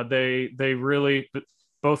details. They really,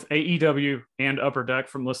 both AEW and Upper Deck,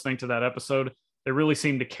 from listening to that episode, they really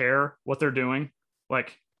seem to care what they're doing,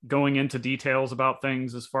 like going into details about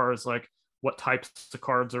things as far as like what types of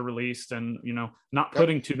cards are released, and, you know, not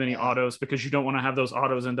putting too many autos, because you don't want to have those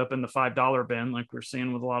autos end up in the $5 bin like we're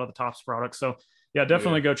seeing with a lot of the Topps products. So yeah,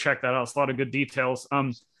 definitely go check that out. It's a lot of good details.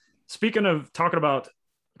 Speaking of talking about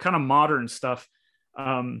kind of modern stuff,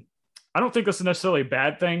 I don't think this is necessarily a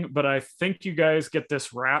bad thing, but I think you guys get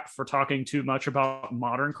this rap for talking too much about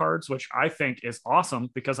modern cards, which I think is awesome,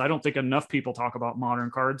 because I don't think enough people talk about modern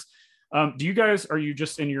cards. Are you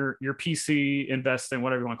just in your PC investing,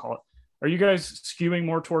 whatever you want to call it, are you guys skewing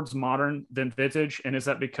more towards modern than vintage? And is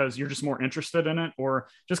that because you're just more interested in it, or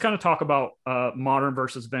just kind of talk about modern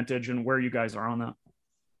versus vintage and where you guys are on that?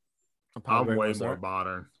 I'm way more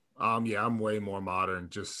modern. I'm way more modern.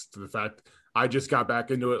 Just the fact I just got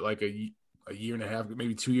back into it like a year and a half,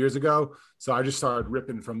 maybe 2 years ago. So I just started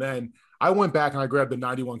ripping from then. I went back and I grabbed the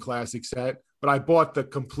 91 Classic set, but I bought the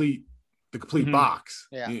complete box.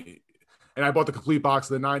 Yeah. And I bought the complete box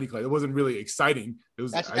of the 90 Classic. It wasn't really exciting.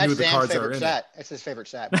 That's Dan's favorite set. It's his favorite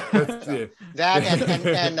set. That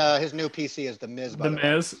and his new PC is the Miz. The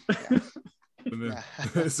Miz.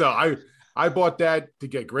 Yeah. So I bought that to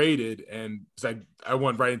get graded, and I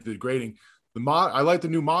went right into the grading. I like the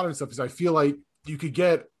new modern stuff because I feel like you could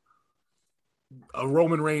get a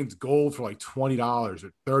Roman Reigns gold for like $20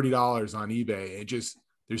 or $30 on eBay.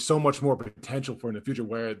 There's so much more potential for in the future,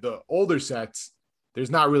 where the older sets, there's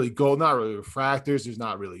not really gold, not really refractors, there's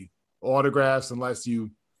not really autographs, unless you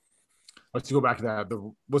go back to that.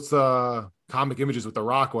 What's the Comic Images with the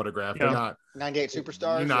Rock autograph? Yeah. They're not 98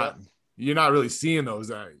 Superstars. You're not really seeing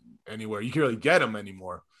those anywhere. You can't really get them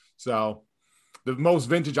anymore. So the most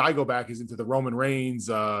vintage I go back is into the Roman Reigns,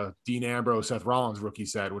 Dean Ambrose, Seth Rollins rookie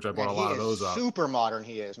set, which I bought a lot of those up. Super modern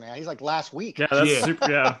he is, man. He's like last week. Yeah, that's super.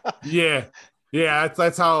 Yeah. Yeah.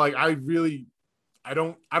 That's how, like, I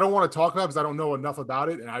don't want to talk about it because I don't know enough about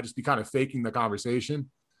it, and I just be kind of faking the conversation.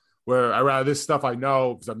 Where I rather this stuff I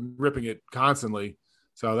know because I'm ripping it constantly.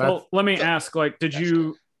 So let me ask, like,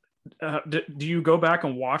 do you go back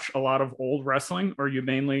and watch a lot of old wrestling, or you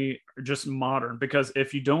mainly just modern? Because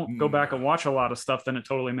if you don't go back and watch a lot of stuff, then it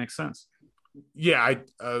totally makes sense. Yeah,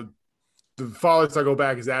 the farthest I go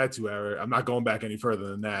back is Attitude Era. I'm not going back any further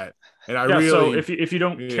than that. And so if you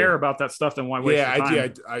don't care about that stuff, then why waste your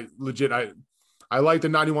time? I legit I like the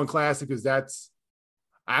 91 Classic because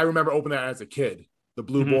I remember opening that as a kid. The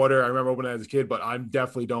blue border, I remember opening that as a kid, but I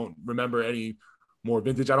definitely don't remember any more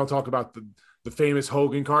vintage. I don't talk about the famous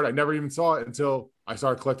Hogan card. I never even saw it until I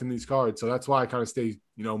started collecting these cards. So that's why I kind of stay,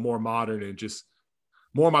 more modern and just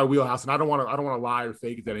more my wheelhouse. And I don't want to lie or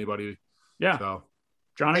fake it to anybody. Yeah. So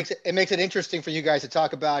Johnny, it makes it interesting for you guys to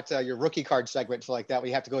talk about your rookie card segments like that.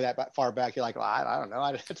 We have to go that far back. You're like, well, I don't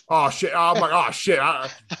know. Oh shit! I'm like, oh shit! I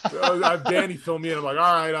have Danny film me, and I'm like,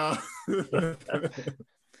 all right.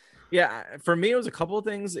 Yeah, for me, it was a couple of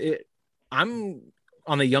things. I'm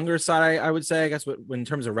on the younger side, I would say, I guess, in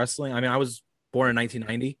terms of wrestling. I mean, I was born in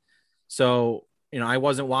 1990, so I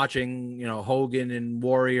wasn't watching Hogan and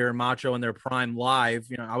Warrior and Macho in their prime live.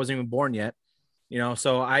 I wasn't even born yet.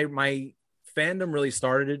 So my fandom really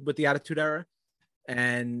started with the Attitude Era,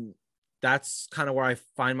 and that's kind of where I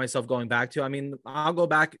find myself going back to. I mean, I'll go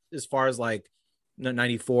back as far as like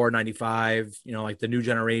 94, 95, like the new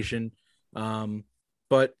generation.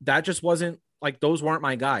 But that just wasn't like, those weren't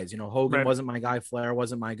my guys. Hogan wasn't my guy. Flair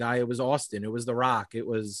wasn't my guy. It was Austin. It was The Rock. It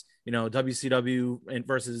was, WCW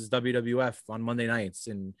versus WWF on Monday nights,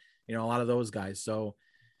 and, a lot of those guys. So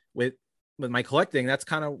with my collecting, that's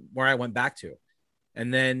kind of where I went back to.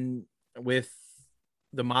 And then with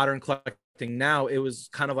the modern collecting collecting now, it was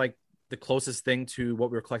kind of like the closest thing to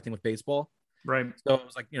what we were collecting with baseball. Right. So it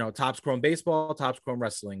was like, Topps Chrome baseball, Topps Chrome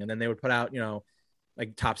wrestling. And then they would put out,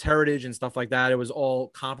 like Topps Heritage and stuff like that. It was all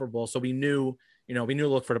comparable. So we knew to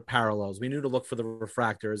look for the parallels. We knew to look for the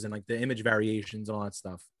refractors and like the image variations and all that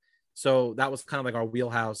stuff. So that was kind of like our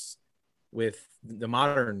wheelhouse with the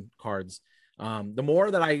modern cards. The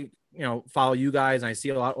more that I, follow you guys and I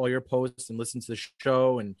see all your posts and listen to the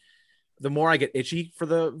show, and the more I get itchy for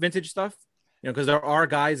the vintage stuff, because there are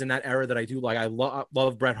guys in that era that I do like. I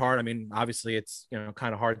love Bret Hart. I mean, obviously it's,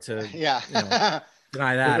 kind of hard to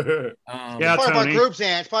deny that. Yeah, it's part Tony. of our group,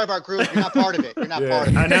 Zan. It's part of our group. You're not part of it. You're not part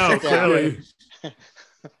of it. I know,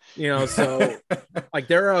 clearly. So like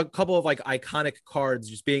there are a couple of like iconic cards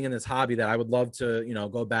just being in this hobby that I would love to,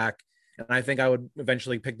 go back. And I think I would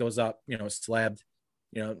eventually pick those up, slabbed,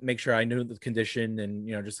 make sure I knew the condition and,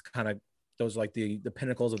 just kind of those like the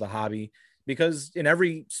pinnacles of the hobby, because in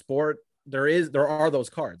every sport there are those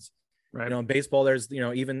cards, right? In baseball, there's,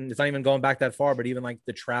 even, it's not even going back that far, but even like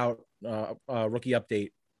the Trout rookie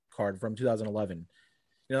update card from 2011,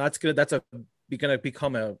 that's good. That's going to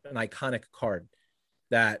become an iconic card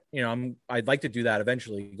that, I'd like to do that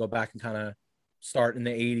eventually, go back and kind of start in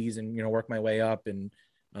the 80s and, work my way up. And,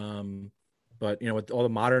 but, with all the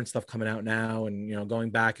modern stuff coming out now and,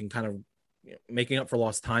 going back and kind of making up for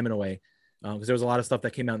lost time in a way. Because there was a lot of stuff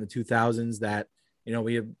that came out in the 2000s that,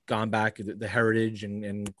 we have gone back, the Heritage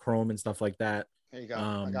and Chrome and stuff like that. There you go.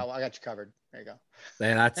 I got you covered. There you go.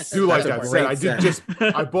 Yeah, that's do like that's that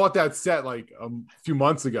set. I bought that set like a few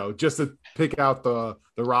months ago just to pick out the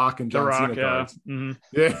Rock and John Cena cards. Mm-hmm.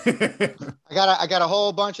 Yeah. I got a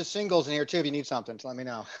whole bunch of singles in here too. If you need something, so let me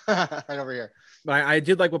know. Right over here. But I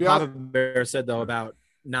did like what Papa Bear said though about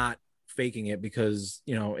not faking it, because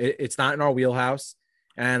it's not in our wheelhouse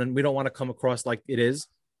and we don't want to come across like it is.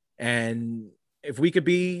 And if we could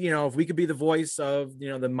be the voice of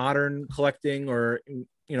the modern collecting, or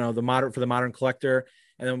the modern collector,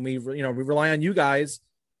 and then we rely on you guys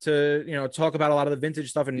to talk about a lot of the vintage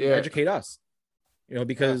stuff and educate us,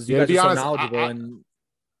 because you guys are so knowledgeable. And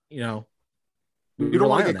we don't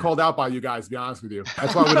want to get called out by you guys, to be honest with you.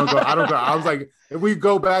 That's why we don't go. I don't go. I was like, if we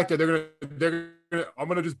go back there, I'm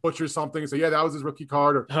gonna just butcher something and say, yeah, that was his rookie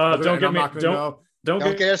card. Or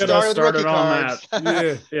Don't get us started on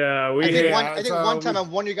that. Yeah, I think one time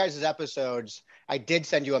on one of you guys' episodes, I did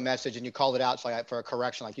send you a message and you called it out for a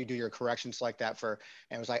correction, like you do your corrections like that and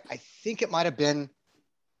it was like, I think you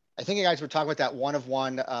guys were talking about that one of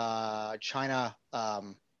one China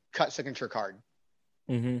cut signature card.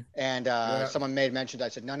 Mm-hmm. And someone made mention. I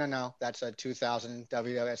said, no, that's a 2000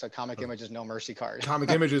 WWF, a Comic Images No Mercy card. Comic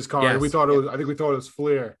Images card. Yes. I think we thought it was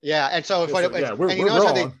Flair. Yeah, and so we're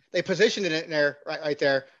wrong. They positioned it in there, right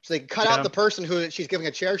there, so they cut out the person who she's giving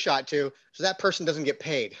a chair shot to, so that person doesn't get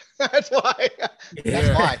paid. That's why. That's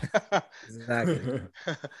why. Exactly.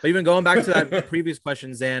 But even going back to that previous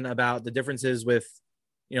question, Zan, about the differences with,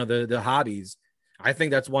 the hobbies, I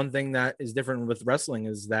think that's one thing that is different with wrestling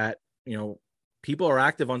is that, people are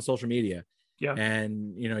active on social media. Yeah.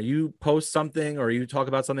 And, you post something or you talk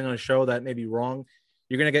about something on a show that may be wrong,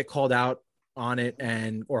 you're going to get called out on it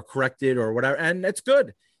or corrected or whatever. And it's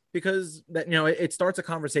good because that, it starts a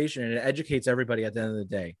conversation and it educates everybody at the end of the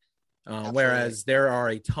day. Whereas there are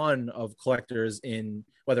a ton of collectors in,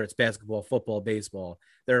 whether it's basketball, football, baseball,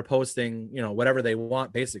 they're posting, whatever they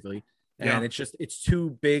want basically. And it's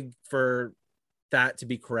too big for that to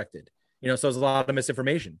be corrected, so there's a lot of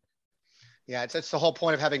misinformation. Yeah, it's the whole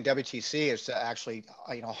point of having WTC is to actually,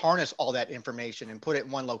 harness all that information and put it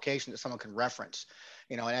in one location that someone can reference,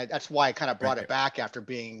 and that's why I kind of brought it back after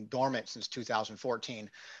being dormant since 2014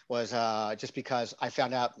 was just because I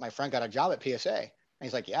found out my friend got a job at PSA and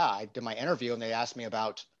he's like, yeah, I did my interview and they asked me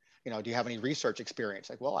about, do you have any research experience?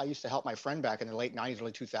 Like, well, I used to help my friend back in the late 90s,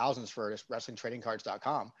 early 2000s for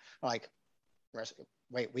WrestlingTradingCards.com. I'm like,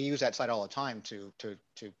 wait, we use that site all the time to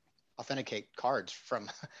authenticate cards from,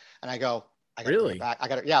 and I go, I got really back. I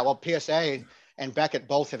got it. Yeah. Well, PSA and Beckett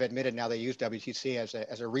both have admitted now they use WTC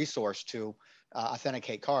as a resource to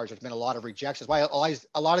authenticate cards. There's been a lot of rejections. Why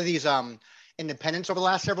a lot of these independents over the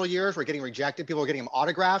last several years were getting rejected. People were getting them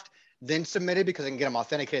autographed, then submitted because they can get them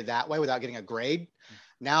authenticated that way without getting a grade.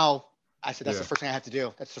 Now I said, that's the first thing I have to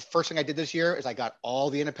do. That's the first thing I did this year is I got all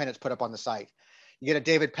the independents put up on the site. You get a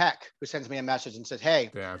David Peck who sends me a message and says,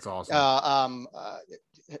 hey, yeah, that's awesome.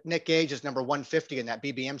 Nick Gage is number 150 in that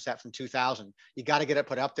BBM set from 2000. You got to get it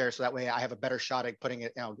put up there so that way I have a better shot at putting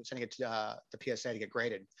it, sending it to the PSA to get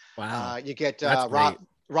graded. Wow. You get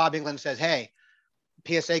Rob England says, hey,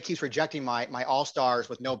 PSA keeps rejecting my All-Stars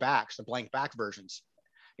with no backs, the blank back versions,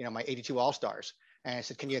 my 82 All-Stars. And I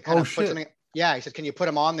said, can you kind of put something? Yeah, he said, can you put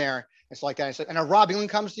him on there? It's like that. I said, and if Rob England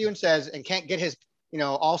comes to you and says, and can't get his,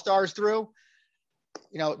 all-stars through,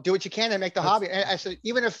 do what you can to make the hobby. And I said,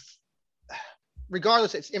 even if,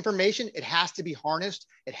 regardless, it's information, it has to be harnessed.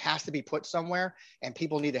 It has to be put somewhere, and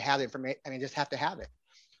people need to have the information. I mean, just have to have it.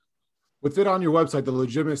 With it on your website, the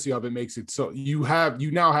legitimacy of it makes it so you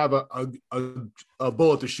now have a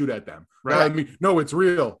bullet to shoot at them. Right? I mean, no, it's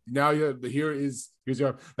real. Now here's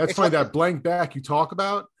your. That's funny, that blank back you talk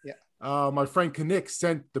about. Yeah. My friend Knick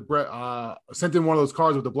sent in one of those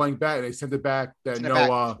cards with the blank back, and they sent it back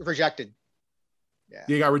rejected. Yeah.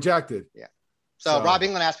 You got rejected. Yeah. So Rob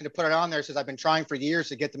England asked me to put it on there. Says I've been trying for years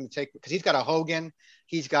to get them to take, because he's got a Hogan,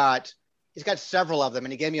 he's got several of them,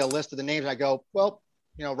 and he gave me a list of the names. And I go, well,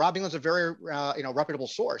 Rob England's a very reputable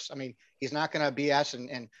source. I mean, he's not going to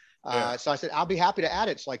BS so I said I'll be happy to add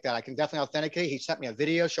it like that. I can definitely authenticate. He sent me a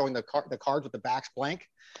video showing the cards with the backs blank,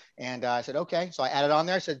 and I said okay. So I added on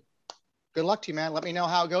there. I said, good luck to you, man. Let me know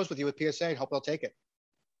how it goes with you with PSA, and hope they'll take it.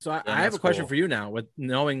 So I have a question for you now. With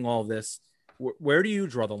knowing all of this, where do you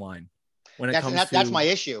draw the line? That's my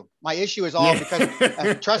issue. My issue is all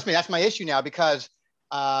because trust me, that's my issue now, because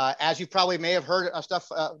as you probably may have heard stuff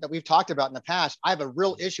that we've talked about in the past, I have a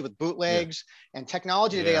real issue with bootlegs and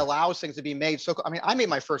technology today allows things to be made. So, I mean, I made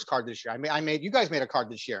my first card this year. You guys made a card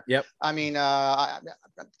this year. Yep. I mean,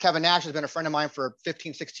 Kevin Nash has been a friend of mine for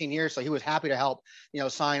 15, 16 years. So he was happy to help,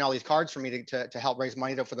 sign all these cards for me to help raise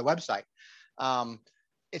money for the website.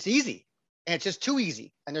 It's easy, and it's just too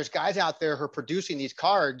easy. And there's guys out there who are producing these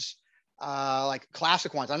cards, like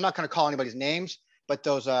classic ones. I'm not going to call anybody's names, but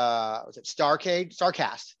those, was it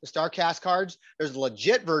StarCast, the StarCast cards, there's a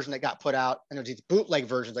legit version that got put out, and there's these bootleg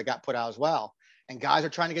versions that got put out as well. And guys are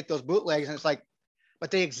trying to get those bootlegs, and it's like, but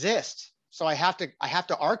they exist. So I have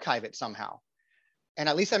to archive it somehow. And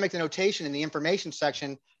at least I make the notation in the information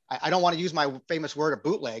section. I don't want to use my famous word of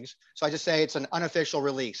bootlegs. So I just say it's an unofficial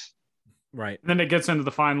release. Right. And then it gets into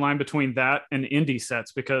the fine line between that and indie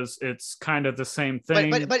sets, because it's kind of the same thing.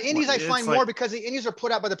 But indies I find more because the indies are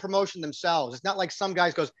put out by the promotion themselves. It's not like some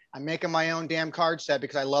guys goes, I'm making my own damn card set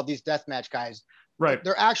because I love these deathmatch guys. Right.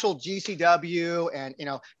 They're actual GCW and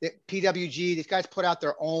the PWG. These guys put out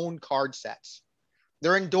their own card sets.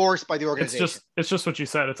 They're endorsed by the organization. It's just what you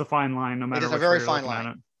said. It's a fine line, no matter. It is a very fine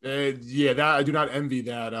line. That I do not envy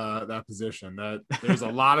that position. That there's a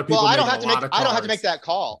lot of people. Well, I don't have to make that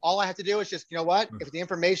call. All I have to do is just, if the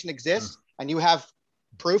information exists and you have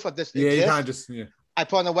proof of this exists, you kind of just I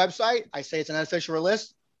put on the website. I say it's an unofficial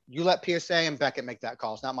list. You let PSA and Beckett make that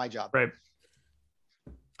call. It's not my job. Right.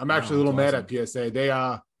 I'm actually a little mad at PSA.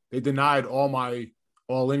 They denied all my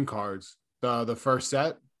all-in cards. The first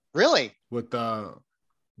set. Really? With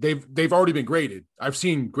They've already been graded. I've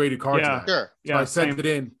seen graded cards. Yeah, sure. So I sent it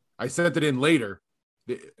in. I sent it in later.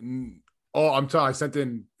 I sent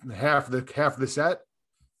in half of the set,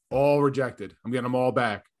 all rejected. I'm getting them all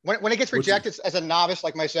back. When it gets rejected, as a novice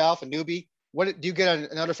like myself, a newbie, do you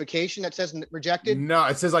get a notification that says rejected? No,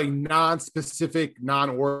 it says like non-specific,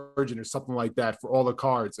 non-origin or something like that for all the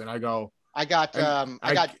cards. And I go, I got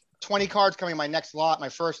 20 cards coming in my next lot, my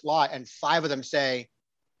first lot, and 5 of them say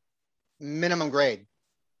minimum grade.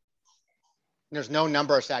 There's no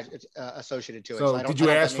number associated to it. So did you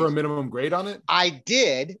ask for a minimum grade on it? I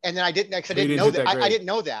did, and then I didn't. I didn't know that. I didn't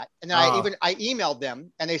know that, and then I emailed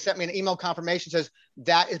them, and they sent me an email confirmation says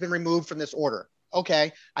that has been removed from this order.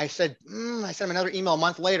 Okay, I said I sent them another email a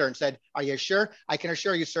month later and said, "Are you sure?" I can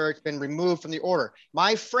assure you, sir, it's been removed from the order.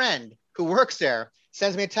 My friend who works there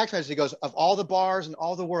sends me a text message. He goes, "Of all the bars in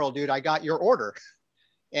all the world, dude, I got your order."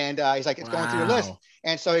 And he's like, it's going through your list.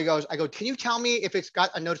 And so I go, can you tell me if it's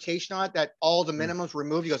got a notation on it that all the minimums were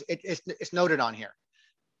removed? He goes, it's noted on here.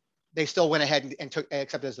 They still went ahead and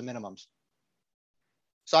accepted as the minimums.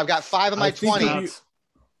 So I've got 5 of my 20.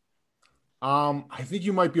 I think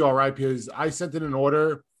you might be all right, because I sent in an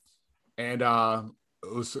order, and I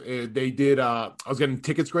was getting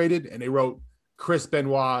tickets graded, and they wrote Chris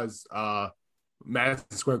Benoit's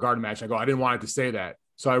Madison Square Garden match. I didn't want it to say that.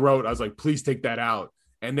 So I was like, please take that out.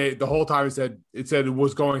 And the whole time it said it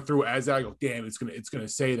was going through as I go, damn, it's gonna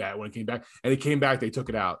say that when it came back. And it came back, they took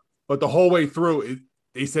it out. But the whole way through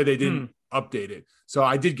they said they didn't update it. So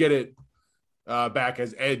I did get it back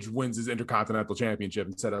as Edge wins his Intercontinental Championship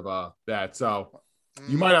instead of that. So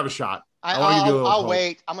you might have a shot. I'll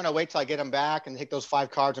wait. I'm gonna wait till I get them back and take those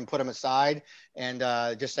 5 cards and put them aside and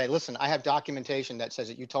just say, listen, I have documentation that says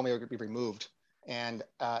that you told me it would be removed and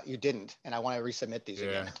you didn't, and I want to resubmit these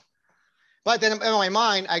again. But then in my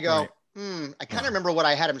mind, I go, I kind of remember what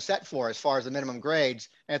I had them set for as far as the minimum grades.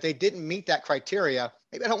 And if they didn't meet that criteria,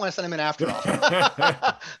 maybe I don't want to send them in after all.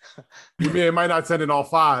 You might not send in all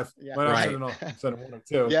 5. Yeah. Might not send in 1 or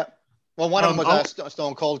 2. Yep. Well, one of them was I'll- a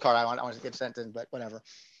Stone Cold card. I want to get sent in, but whatever.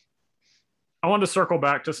 I wanted to circle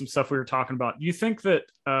back to some stuff we were talking about. Do you think that,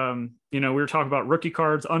 we were talking about rookie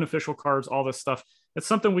cards, unofficial cards, all this stuff. It's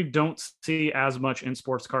something we don't see as much in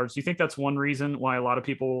sports cards. Do you think that's one reason why a lot of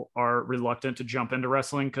people are reluctant to jump into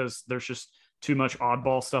wrestling? Because there's just too much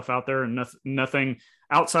oddball stuff out there and nothing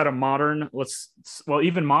outside of modern.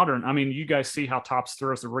 Even modern. I mean, you guys see how Topps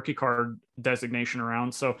throws the rookie card designation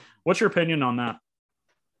around. So what's your opinion on that?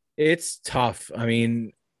 It's tough. I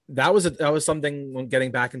mean, that was something when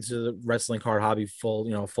getting back into the wrestling card hobby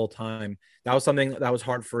full time. That was something that was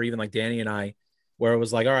hard for even like Danny and I, where it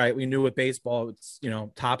was like, all right, we knew with baseball, it's,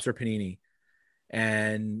 Topps or Panini.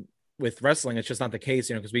 And with wrestling, it's just not the case,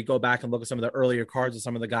 because we go back and look at some of the earlier cards of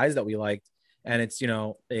some of the guys that we liked, and it's,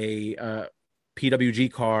 a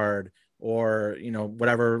PWG card or,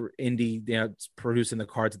 whatever indie, it's producing the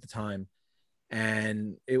cards at the time.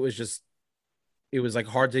 And it was like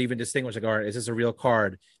hard to even distinguish, like, all right, is this a real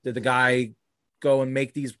card? Did the guy go and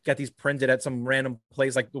get these printed at some random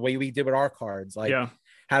place, like the way we did with our cards? Like, Yeah.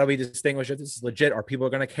 How do we distinguish if this is legit? Are people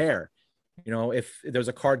going to care? If there's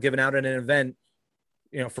a card given out at an event,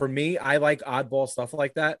 for me, I like oddball stuff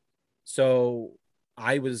like that. So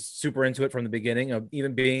I was super into it from the beginning of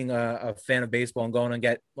even being a fan of baseball and going and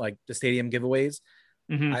get like the stadium giveaways.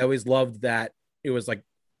 Mm-hmm. I always loved that it was like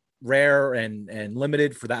rare and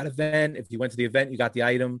limited for that event. If you went to the event, you got the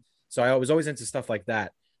item. So I was always into stuff like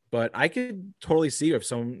that. But I could totally see if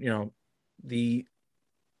the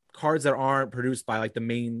cards that aren't produced by like the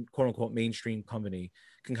main quote unquote mainstream company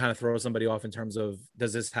can kind of throw somebody off in terms of,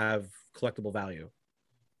 does this have collectible value?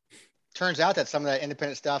 Turns out that some of that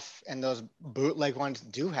independent stuff and those bootleg ones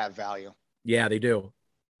do have value. Yeah, they do.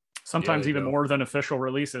 Sometimes they even do. more than official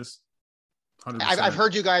releases. 100%. I've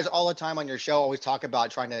heard you guys all the time on your show always talk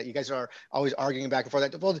about you guys are always arguing back and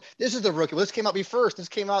forth. Well, this is the rookie. Well, this came out first. This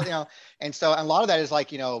came out, and so a lot of that is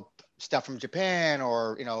like, stuff from Japan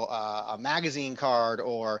or, a magazine card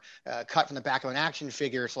or cut from the back of an action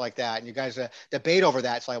figure, so like that. And you guys debate over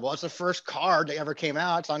that. It's like, well, it's the first card that ever came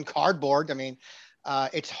out. It's on cardboard. I mean,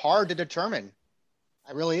 it's hard to determine.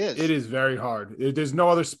 It really is. It is very hard. There's no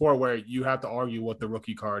other sport where you have to argue what the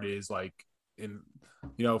rookie card is like in,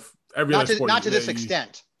 every other sport. Not to this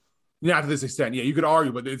extent. Not to this extent. Yeah, you could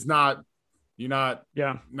argue, but it's not. Not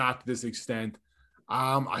to this extent.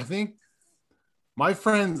 I think my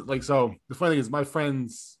friends so the funny thing is my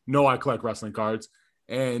friends know I collect wrestling cards,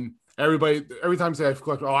 and every time I say I've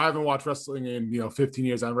collected, I haven't watched wrestling in 15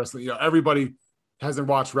 years. I'm wrestling. Everybody hasn't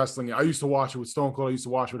watched wrestling. I used to watch it with Stone Cold. I used to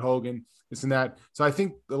watch it with Hogan. This and that. So I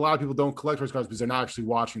think a lot of people don't collect wrestling cards because they're not actually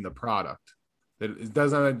watching the product. That it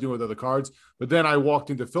doesn't have to do with other cards. But then I walked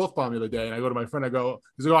into Filth Bomb the other day, and I go to my friend.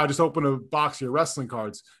 He's like, I just opened a box of your wrestling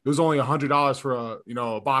cards. It was only $100 for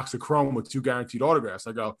a box of Chrome with 2 guaranteed autographs.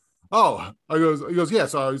 I go, oh, he goes, yeah.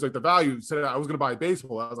 So he's like, the value said I was going to buy a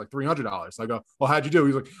baseball. I was like $300. I go, well, how'd you do?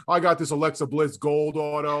 He's like, I got this Alexa Bliss gold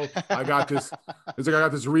auto. I got this. He's like, I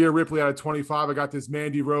got this Rhea Ripley at a 25. I got this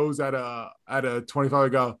Mandy Rose at a 25. I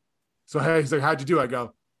go, so hey, he's like, how'd you do? I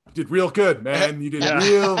go, you did real good, man. You did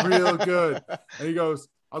real good. And he goes,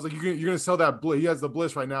 I was like, you're gonna sell that Bliss. He has the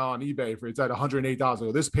Bliss right now on eBay it's at $108. I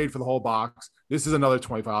go, this paid for the whole box. This is another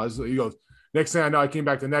 $25. He goes, next thing I know, I came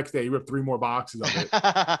back the next day. He ripped 3 more boxes of it,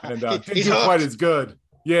 and didn't do quite as good.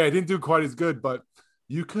 Yeah, it didn't do quite as good, but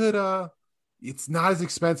you could. It's not as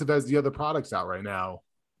expensive as the other products out right now,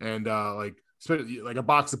 and like a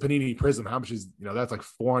box of Panini Prism. How much is that's like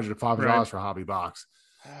 $400 to $500 for a hobby box.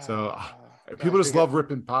 So people just love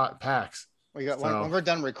ripping packs. When we're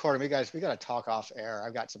done recording, we got to talk off air.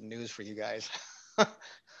 I've got some news for you guys.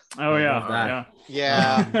 Oh yeah.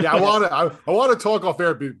 Yeah. I want to talk off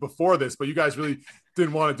air before this, but you guys really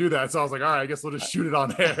didn't want to do that. So I was like, all right, I guess we'll just shoot it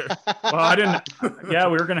on air. Well, I didn't. Yeah,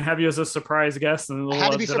 we were going to have you as a surprise guest, and I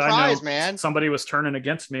had to be surprised, man. Somebody was turning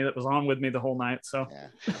against me that was on with me the whole night. So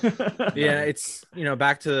yeah, it's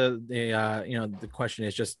back to the the question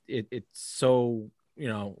is just it's so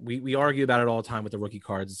we argue about it all the time with the rookie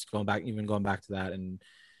cards. Going back to that, and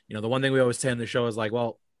the one thing we always say on the show is like,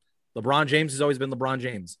 well, LeBron James has always been LeBron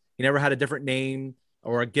James. He never had a different name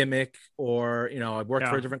or a gimmick or, I worked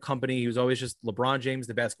for a different company. He was always just LeBron James,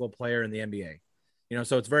 the basketball player in the NBA.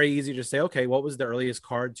 So it's very easy to say, okay, what was the earliest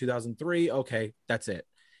card? 2003. Okay, that's it.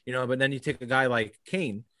 But then you take a guy like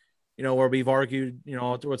Kane, where we've argued,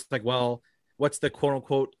 it's like, well, what's the quote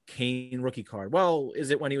unquote Kane rookie card? Well,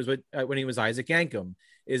 is it when he was Isaac Yankem?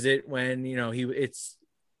 Is it when, it's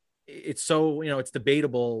so, it's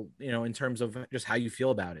debatable, in terms of just how you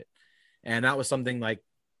feel about it. And that was something like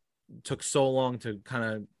took so long to kind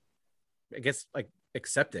of, I guess, like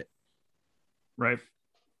accept it. Right.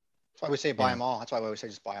 That's why we say buy them all. That's why we always say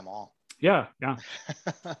just buy them all. Yeah. That's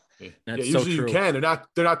usually so you true. can.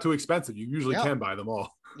 They're not too expensive. You usually Yeah. can buy them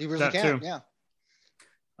all. You really That can. too. Yeah.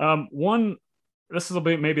 This is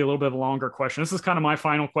maybe a little bit of a longer question. This is kind of my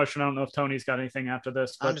final question. I don't know if Tony's got anything after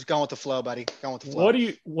this, but I'm just going with the flow, buddy. Going with the flow.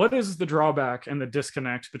 what is the drawback and the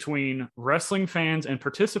disconnect between wrestling fans and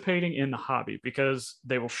participating in the hobby? Because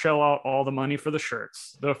they will shell out all the money for the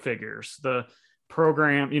shirts, the figures, the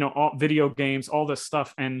program, all video games, all this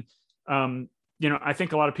stuff. And, I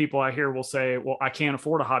think a lot of people I hear will say, well, I can't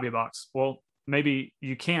afford a hobby box. Well, maybe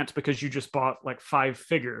you can't because you just bought like 5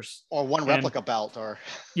 figures or one replica belt or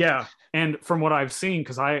yeah. And from what I've seen,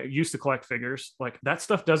 because I used to collect figures, like that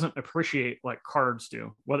stuff doesn't appreciate like cards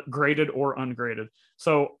do, whether graded or ungraded.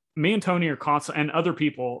 So me and Tony are constant, and other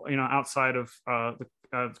people, outside of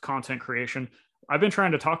the content creation, I've been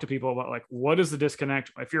trying to talk to people about like, what is the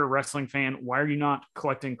disconnect? If you're a wrestling fan, why are you not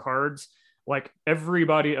collecting cards? Like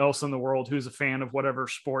everybody else in the world who's a fan of whatever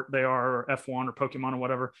sport they are, or F1 or Pokemon or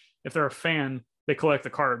whatever, if they're a fan, they collect the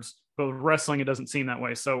cards. But with wrestling, it doesn't seem that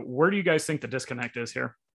way. So where do you guys think the disconnect is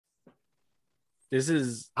here?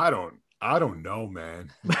 I don't know,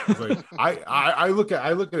 man. Like I look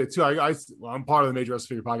at it too. I'm part of the Major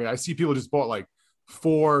Wrestling Figure Podcast. I see people just bought like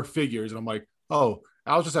 4 figures, and I'm like, oh,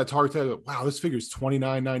 I was just at Target today. Like, wow, this figure is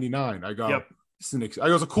 $29.99. I go, yep. It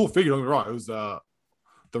was a cool figure. Don't get me wrong. It was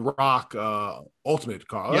the Rock Ultimate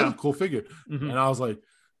car. That was a cool figure. Mm-hmm. And I was like,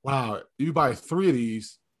 wow, you buy 3 of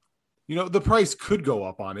these, the price could go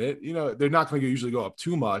up on it. They're not going to usually go up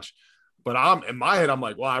too much. But in my head, I'm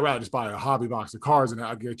like, well, I'd rather just buy a hobby box of cards and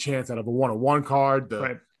I'll get a chance out of a 1-on-1 card.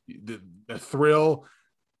 The thrill.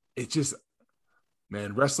 It's just,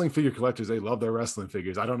 man, wrestling figure collectors, they love their wrestling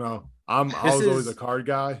figures. I don't know. I was always a card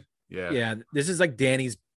guy. Yeah. Yeah. This is like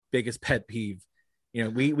Danny's biggest pet peeve.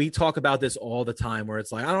 We talk about this all the time where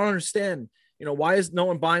it's like, I don't understand, why is no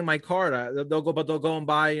one buying my card? They'll go and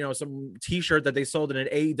buy, some t-shirt that they sold in an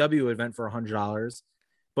AEW event for $100.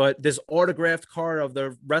 But this autographed card of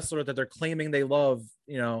the wrestler that they're claiming they love,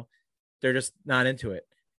 they're just not into it.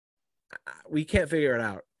 We can't figure it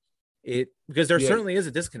out. Because there certainly is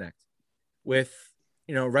a disconnect with,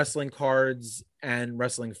 wrestling cards and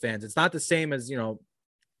wrestling fans. It's not the same as,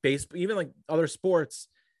 even like other sports.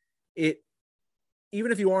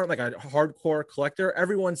 Even if you aren't like a hardcore collector,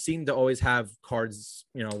 everyone seemed to always have cards,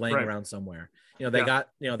 laying around somewhere. They got,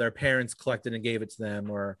 their parents collected and gave it to them,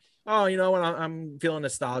 or, oh, when I'm feeling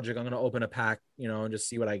nostalgic, I'm going to open a pack, and just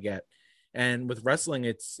see what I get. And with wrestling,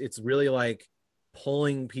 it's really like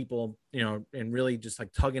pulling people, and really just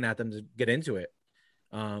like tugging at them to get into it.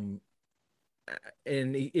 And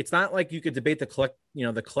it's not like you could debate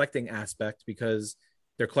the collecting aspect, because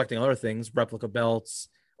they're collecting other things, replica belts,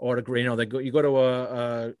 you go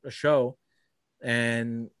to a show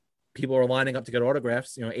and people are lining up to get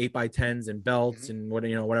autographs, 8x10s and belts and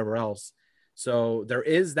whatever else. So there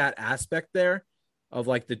is that aspect there of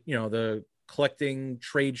like the collecting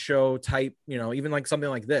trade show type, even like something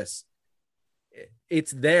like this.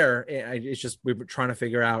 It's there. It's just we're trying to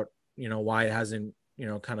figure out, why it hasn't,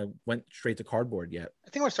 kind of went straight to cardboard yet. I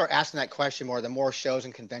think I'll start asking that question more the more shows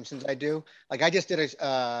and conventions I do. Like I just did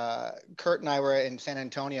Kurt and I were in San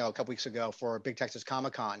Antonio a couple weeks ago for Big Texas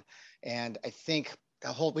Comic-Con. And I think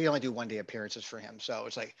we only do 1-day appearances for him. So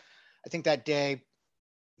it's like, I think that day,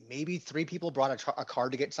 maybe 3 people brought a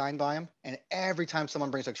card to get signed by him. And every time someone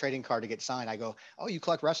brings a trading card to get signed, I go, oh, you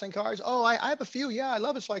collect wrestling cards? Oh, I have a few. Yeah, I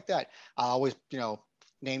love it like that. I always,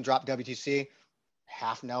 name drop WTC,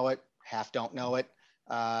 half know it, half don't know it.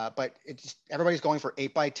 But it's everybody's going for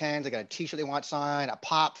 8x10s. They got a t-shirt they want signed, a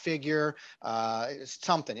pop figure, it's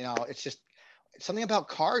something, it's just something about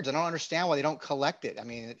cards. I don't understand why they don't collect it. I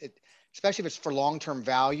mean, especially if it's for long-term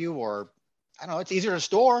value, or I don't know, it's easier to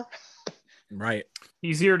store. Right.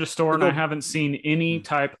 Easier to store. And I haven't seen any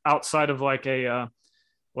type outside of like an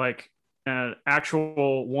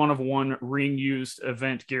actual one-of-one ring used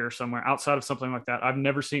event gear somewhere outside of something like that. I've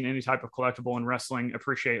never seen any type of collectible in wrestling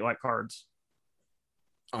appreciate like cards.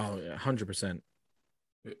 Oh yeah, 100%.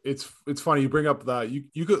 It's funny you bring up that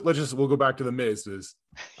you could we'll go back to the Miz.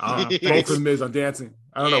 Both of Miz on Dancing.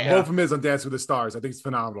 I don't know, both of Miz on Dancing with the Stars. I think it's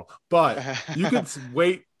phenomenal. But you could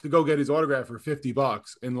wait to go get his autograph for $50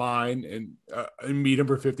 in line and meet him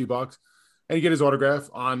for $50, and you get his autograph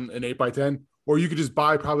on an 8x10. Or you could just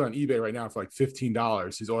buy probably on eBay right now for like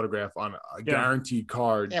 $15 his autograph on a guaranteed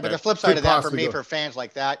card. Yeah, but the flip side of that for me, for fans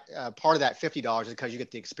like that, part of that $50 is because you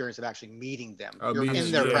get the experience of actually meeting them. You're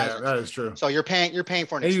in their presence. That is true. So you're paying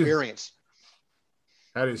for an experience.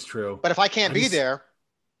 That is true. But if I can't be there,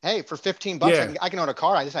 hey, for $15, I can own a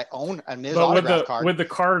card. I own a Miz autograph card. With the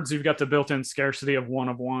cards, you've got the built-in scarcity of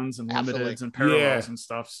one-of-ones and limiteds and parallels and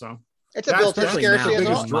stuff. So it's a built-in scarcity as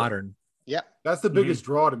well. Modern. Yep. That's the biggest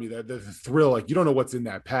draw to me. That the thrill, like you don't know what's in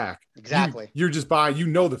that pack. Exactly. You're just buying. You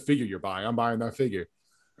know the figure you're buying. I'm buying that figure.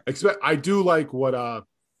 I do like what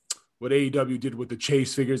AEW did with the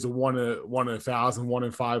chase figures, the 1 in 1,000, 1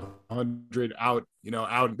 in 500 out.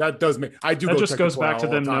 That does make. I do. That go just check goes people back out to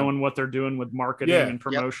all the them time. knowing what they're doing with marketing and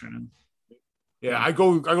promotion. Yeah, I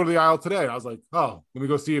go to the aisle today. And I was like, oh, let me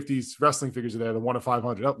go see if these wrestling figures are there. The 1 in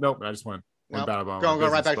 500. Oh, nope. I just went. Nope. Bad about Go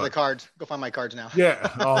right back to the cards. Go find my cards now.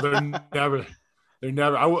 Yeah. Oh, they're never.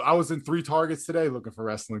 I was in 3 Targets today looking for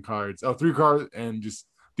wrestling cards. Oh, 3 cards, and just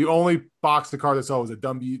the only box of cards I saw was a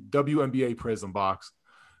WNBA Prism box,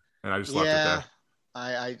 and I just left it there.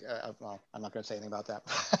 Well, I'm not going to say anything about that.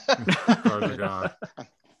 Cards are gone.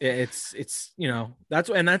 It's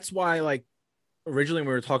that's why, like, originally when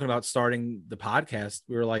we were talking about starting the podcast,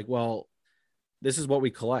 we were like, well, this is what we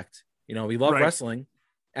collect. We love wrestling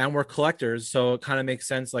and we're collectors. So it kind of makes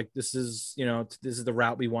sense. Like, this is the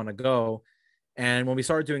route we want to go. And when we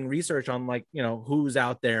started doing research on, like, who's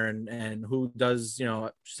out there and who does,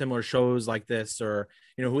 similar shows like this, or,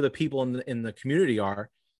 who the people in the community are,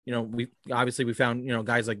 we found,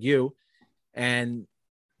 guys like you, and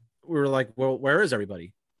we were like, well, where is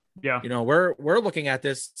everybody? Yeah. We're looking at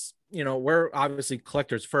this, we're obviously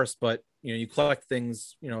collectors first, but, you collect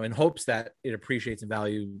things, in hopes that it appreciates in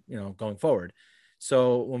value, going forward.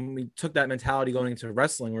 So when we took that mentality going into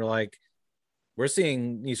wrestling, we're like, we're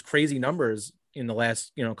seeing these crazy numbers in the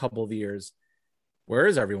last, couple of years. Where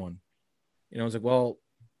is everyone? It's like, well,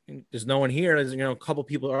 there's no one here. There's, a couple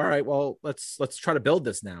people. All right, well, let's try to build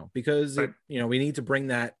this now, because we need to bring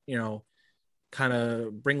that, kind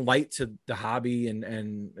of bring light to the hobby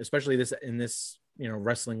and especially in this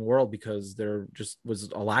wrestling world, because there just was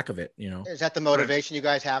a lack of it. Is that the motivation you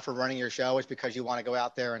guys have for running your show? Is because you want to go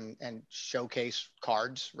out there and showcase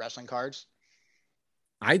wrestling cards?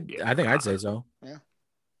 I think I'd say so. Yeah.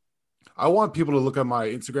 I want people to look at my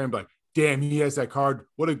Instagram and be like, damn, he has that card.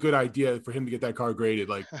 What a good idea for him to get that card graded.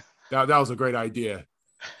 Like that was a great idea.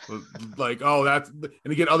 Like, oh, that's, and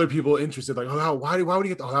to get other people interested, like, oh, why would he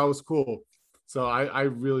get that? Oh, that was cool. So I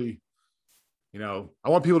really, I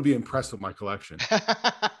want people to be impressed with my collection.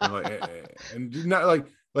 And not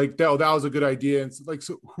like that was a good idea. And like,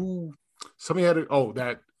 so somebody had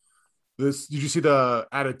did you see the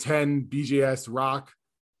out of 10 BGS Rock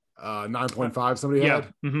 9.5 somebody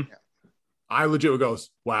had? Mm-hmm. I legit goes,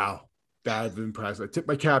 wow, that's impressive. I tip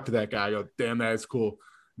my cap to that guy. I go, damn, that is cool.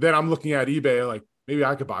 Then I'm looking at eBay, like, maybe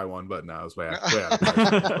I could buy one, but no, it's way out.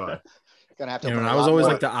 Gonna have to. I was always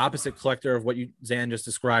like the opposite collector of what Zan just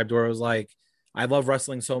described, where it was like, I love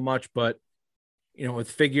wrestling so much, but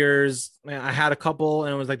with figures, man, I had a couple,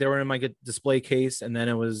 and it was like they were in my display case, and then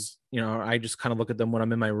it was, I just kind of look at them when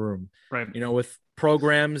I'm in my room. Right. With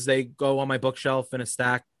programs, they go on my bookshelf in a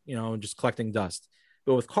stack, just collecting dust.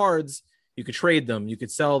 But with cards, you could trade them, you could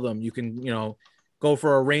sell them, you can, go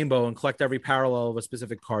for a rainbow and collect every parallel of a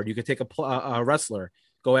specific card. You could take a wrestler,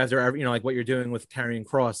 go after every, like what you're doing with Karrion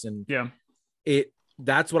Kross, and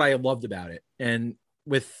that's what I loved about it. And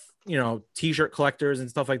with t-shirt collectors and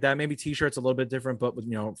stuff like that, maybe t-shirts a little bit different, but with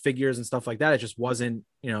figures and stuff like that, it just wasn't,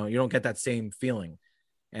 you don't get that same feeling.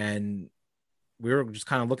 And we were just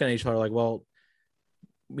kind of looking at each other like, well,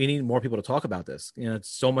 we need more people to talk about this. It's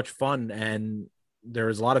so much fun, and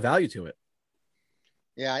there's a lot of value to it.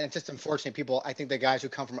 Yeah, and it's just unfortunate people. I think the guys who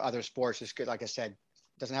come from other sports, just good, like I said,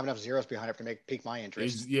 doesn't have enough zeros behind it to pique my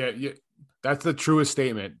interest. Yeah, that's the truest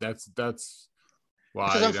statement. That's why.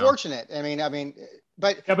 Which is unfortunate. I mean,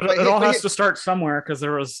 but it all has to start somewhere, because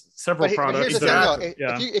there was several products. Here's the thing,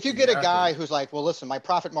 though. If you get a guy who's like, well, listen, my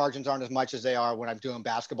profit margins aren't as much as they are when I'm doing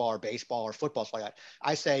basketball or baseball or football, stuff like that.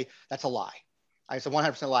 I say that's a lie. It's a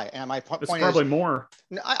 100% lie. And my point is probably more.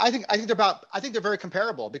 I think they're very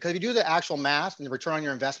comparable, because if you do the actual math and the return on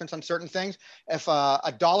your investments on certain things, if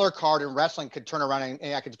a dollar card in wrestling could turn around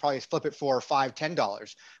and I could probably flip it for $5,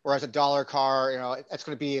 $10, whereas a dollar card, it's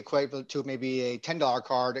going to be equivalent to maybe a $10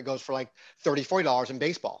 card. It goes for like $30, $40 in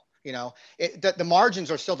baseball. The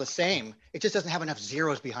margins are still the same. It just doesn't have enough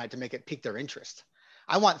zeros behind it to make it pique their interest.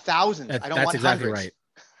 I want thousands. I don't want exactly hundreds. Right.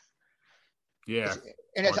 Yeah.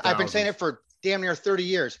 I've been saying it for damn near 30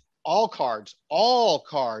 years. All cards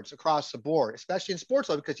across the board, especially in sports,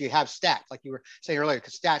 because you have stats, like you were saying earlier,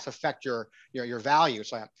 because stats affect your value.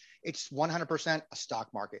 So it's 100% a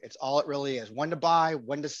stock market. It's all it really is. When to buy,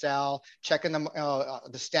 when to sell, checking the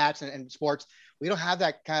stats in sports. We don't have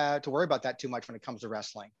that to worry about that too much when it comes to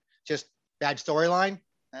wrestling. Just bad storyline.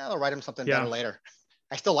 They'll write them something better later.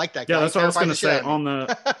 I still like that guy. Yeah, that's what I was going to say.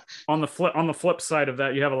 On the flip side of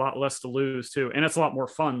that, you have a lot less to lose too, and it's a lot more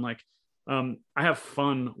fun. Like, I have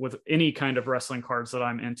fun with any kind of wrestling cards that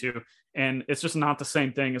I'm into. And it's just not the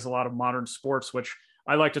same thing as a lot of modern sports, which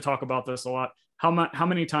I like to talk about this a lot. How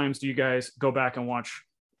many times do you guys go back and watch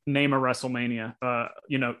name a WrestleMania?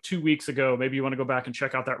 2 weeks ago, maybe you want to go back and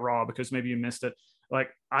check out that Raw because maybe you missed it. Like,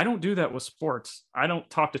 I don't do that with sports. I don't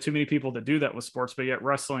talk to too many people that do that with sports, but yet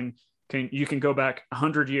wrestling, you can go back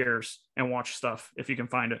 100 years and watch stuff if you can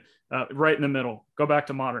find it. Right in the middle, go back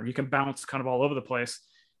to modern. You can bounce kind of all over the place.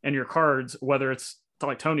 And your cards, whether it's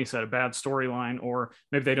like Tony said, a bad storyline, or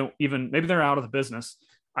maybe they're out of the business.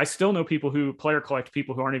 I still know people who player collect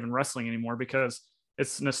people who aren't even wrestling anymore because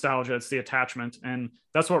it's nostalgia, it's the attachment. And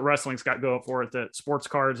that's what wrestling's got going for it, that sports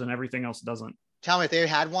cards and everything else doesn't. Tell me, if they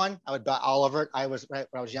had one, I would buy all over it. When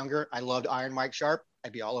I was younger, I loved Iron Mike Sharp.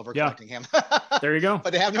 I'd be all over collecting him. There you go.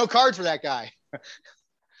 But they have no cards for that guy.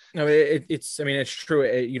 No, it's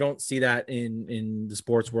true. You don't see that in the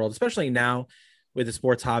sports world, especially now with the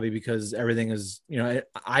sports hobby, because everything is,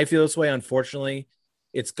 I feel this way. Unfortunately,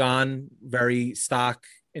 it's gone very stock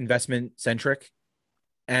investment centric.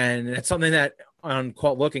 And it's something that on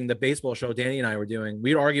Quote Looking, the baseball show Danny and I were doing,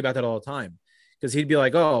 we'd argue about that all the time, because he'd be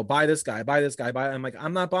like, oh, buy this guy, buy this guy, buy. I'm like,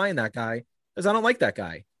 I'm not buying that guy because I don't like that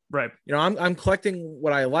guy. Right. I'm collecting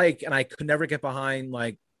what I like, and I could never get behind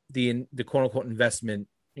like the quote unquote investment,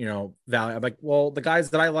 value. I'm like, well, the guys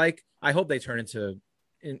that I like, I hope they turn into,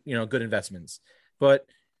 good investments. But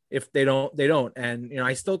if they don't, they don't. And,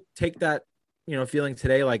 I still take that, feeling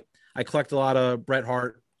today. Like, I collect a lot of Bret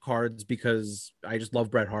Hart cards because I just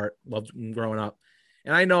love Bret Hart, loved growing up.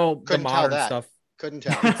 And I know Couldn't the modern tell stuff. Couldn't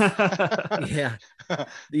tell. Yeah.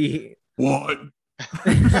 What?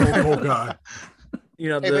 So cool guy.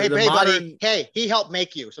 Hey, the modern... buddy. Hey, he helped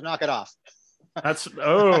make you, so knock it off. That's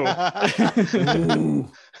oh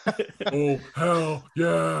hell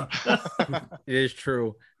yeah. It is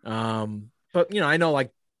true. But I know,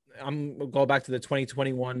 like, I'm going back to the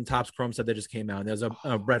 2021 Topps Chrome set that just came out. There's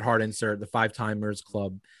a Bret Hart insert, the 5-Timers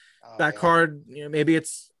Club. That card, maybe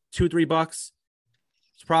it's $2-3. It's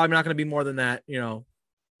probably not going to be more than that,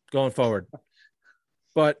 going forward.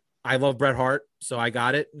 But I love Bret Hart, so I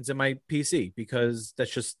got it. It's in my PC because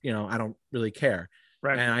that's just, I don't really care.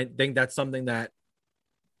 Right. And I think that's something that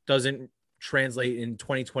doesn't translate in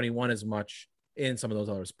 2021 as much in some of those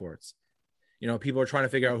other sports. People are trying to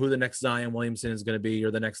figure out who the next Zion Williamson is going to be,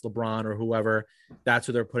 or the next LeBron, or whoever. That's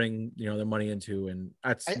who they're putting, their money into. And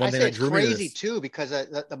that's one thing that drew me to this. It's crazy too, because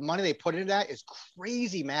the money they put into that is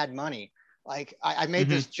crazy mad money. Like, I made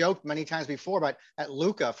this joke many times before, but at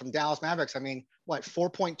Luka from Dallas Mavericks,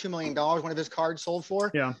 $4.2 million one of his cards sold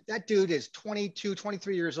for? Yeah. That dude is 22,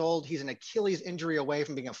 23 years old. He's an Achilles injury away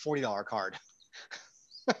from being a $40 card.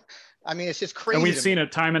 It's just crazy. And we've seen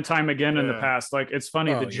it time and time again in the past. Like, it's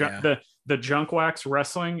funny, the junk wax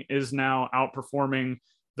wrestling is now outperforming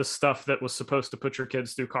the stuff that was supposed to put your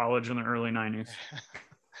kids through college in the early 90s.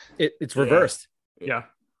 It's reversed. Yeah.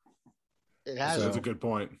 It has. So that's a good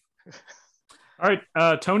point. All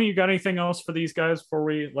right, Tony, you got anything else for these guys before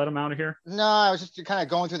we let them out of here? No, I was just kind of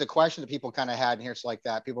going through the questions that people kind of had in here. It's like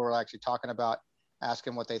that. People were actually talking about,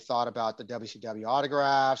 asking what they thought about the WCW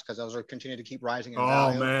autographs, because those are continue to keep rising in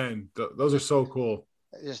value. Oh man, those are so cool.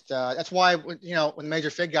 Just that's why when the Major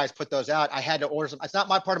Fig guys put those out, I had to order some. It's not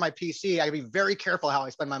my part of my PC. I gotta be very careful how I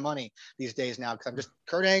spend my money these days now, because I'm just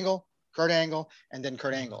Kurt Angle, and then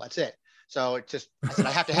Kurt Angle. That's it. So it's just, I said,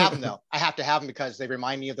 I have to have them though. I have to have them because they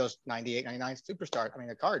remind me of those 98, 99 superstar.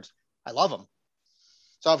 The cards. I love them.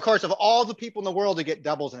 So of course, of all the people in the world to get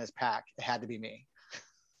doubles in his pack, it had to be me.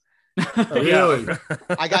 Really?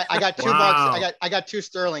 I got $2. Wow. I got 2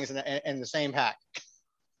 Sterlings in the same pack.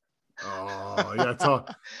 Oh,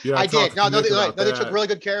 yeah. I did. No, they took really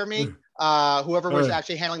good care of me. Whoever was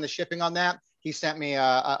actually handling the shipping on that, he sent me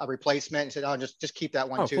a replacement and said, "Oh, just keep that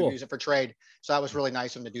one too. Cool. Use it for trade." So that was really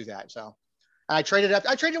nice of him to do that. So, and I traded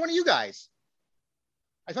one of you guys.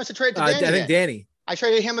 I must have traded to Danny. I think Danny. I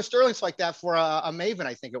traded him a Sterling like that for a Maven,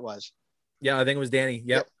 I think it was. Yeah, I think it was Danny.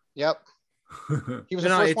 Yep. He was the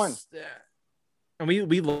first one. And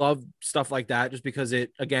we love stuff like that just because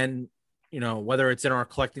it, again, whether it's in our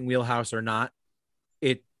collecting wheelhouse or not,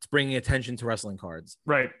 it's bringing attention to wrestling cards,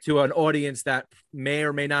 right, to an audience that may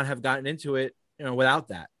or may not have gotten into it, without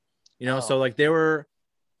that, So like there were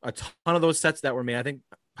a ton of those sets that were made. I think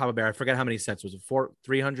Papa Bear, I forget how many sets was it,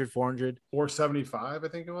 300, 400, 475, I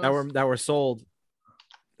think it was, that were sold.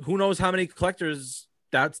 Who knows how many collectors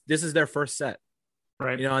this is their first set,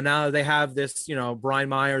 right? And now they have this, Brian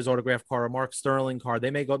Myers autograph card or Mark Sterling card. They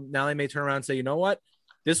may turn around and say, you know what,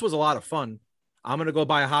 this was a lot of fun. I'm gonna go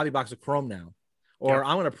buy a hobby box of Chrome now. Or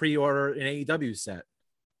I'm going to pre-order an AEW set.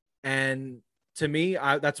 And to me,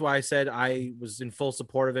 that's why I said I was in full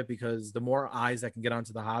support of it, because the more eyes that can get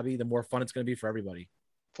onto the hobby, the more fun it's going to be for everybody.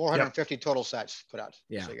 450 total sets put out.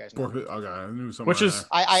 Yeah. So you guys know. Okay, I knew something. Which is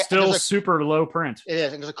I still there's a- super low print. It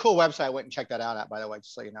is. And there's a cool website I went and checked that out at, by the way,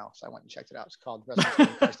 just so you know. So I went and checked it out. It's called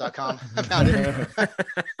WrestlingCards.com. I found it.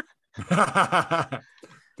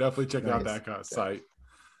 Definitely check out Nice. that site.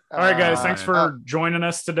 All right, guys. Thanks Uh, for joining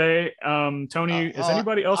us today. Tony, has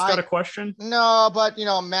anybody else got a question? No, but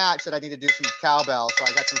Matt said I need to do some cowbell, so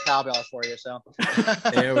I got some cowbell for you. So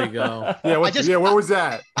There we go. Yeah, where was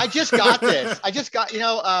that? I just got this. I just got,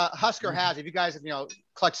 Husker Halves. If you guys have,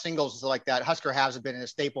 collect singles and stuff like that, Husker Halves have been a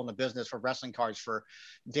staple in the business for wrestling cards for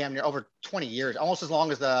damn near over 20 years, almost as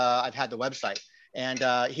long as I've had the website. And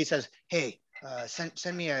he says, hey,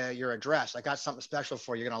 send me your address. I got something special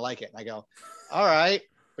for you. You're going to like it. And I go, all right.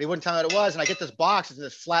 But he wouldn't tell me what it was. And I get this box. It's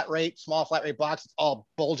this small flat rate box. It's all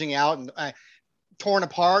bulging out and torn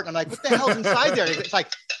apart. And I'm like, what the hell's inside there? It's like,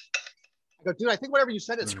 I go, dude, I think whatever you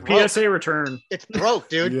said is broke. PSA return. It's broke,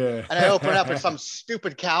 dude. Yeah. And I open it up with some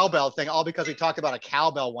stupid cowbell thing, all because we talked about a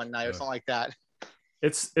cowbell one night or something like that.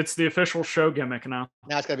 It's the official show gimmick now.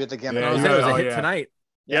 Now it's going to be the gimmick. I Yeah, was you saying it was know, a hit yeah. tonight.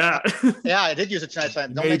 Yeah. Yeah, I did use it tonight. So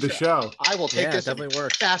don't Made make the sure. show. I will take Yeah, this it and definitely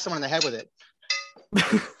worked. bash someone in the head with it.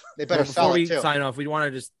 They better Well, sell before it we too. sign off, we want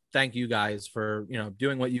to just thank you guys for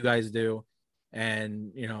doing what you guys do,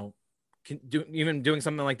 and doing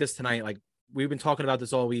something like this tonight. Like we've been talking about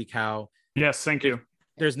this all week. How Yes, thank you.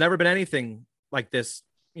 there's never been anything like this,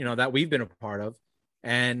 that we've been a part of,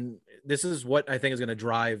 and this is what I think is going to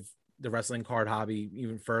drive the wrestling card hobby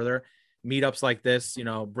even further. Meetups like this,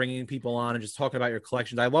 bringing people on and just talking about your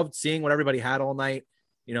collections. I loved seeing what everybody had all night.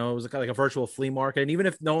 It was like a virtual flea market, and even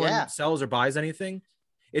if no one sells or buys anything,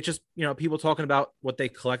 it's just people talking about what they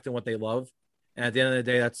collect and what they love. And at the end of the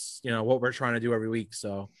day, that's what we're trying to do every week.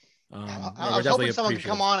 So I was hoping someone could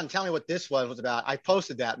come on and tell me what this was about. I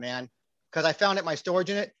posted that, man, because I found it in my storage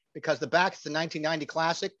unit, because the back is the 1990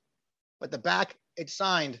 Classic, but the back it's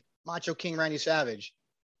signed Macho King Randy Savage.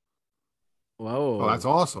 Whoa, Oh, that's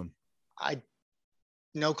awesome.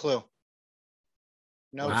 No clue.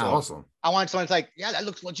 No Wow. That's clue. awesome. I wanted someone to like, yeah, that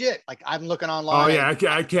looks legit. Like I'm looking online. Oh yeah,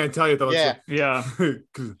 I can't tell you though. Yeah. Yeah.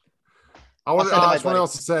 I want I'll send it to my to buddy.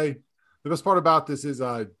 else to say the best part about this is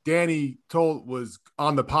Danny was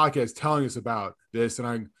on the podcast telling us about this, and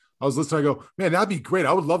I was listening. I go, man, that'd be great.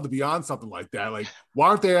 I would love to be on something like that. Like, why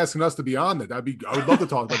aren't they asking us to be on that? I would love to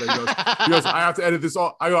talk about that. He goes, I have to edit this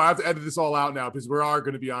all. I go, I have to edit this all out now because we are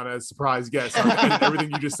going to be on as surprise guests. So I have to edit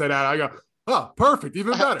everything you just said out. I go, oh, perfect,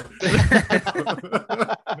 even better.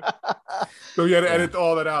 So we had to edit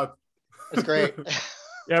all that out. It's great.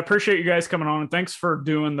 Yeah, I appreciate you guys coming on, and thanks for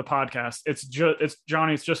doing the podcast. It's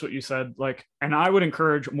Johnny, it's just what you said. Like, and I would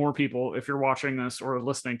encourage more people, if you're watching this or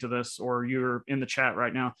listening to this or you're in the chat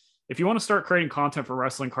right now, if you want to start creating content for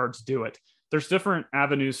wrestling cards, do it. There's different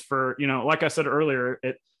avenues for, like I said earlier,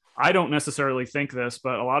 I don't necessarily think this,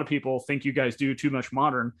 but a lot of people think you guys do too much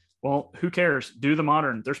modern. Well, who cares? Do the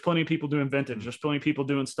modern. There's plenty of people doing vintage. There's plenty of people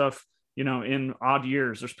doing stuff, in odd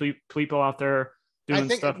years. There's people out there doing I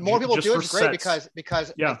think stuff. more people just do for it's great sets.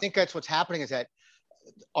 because Yeah. I think that's what's happening is that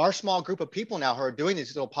our small group of people now who are doing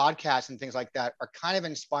these little podcasts and things like that are kind of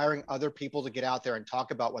inspiring other people to get out there and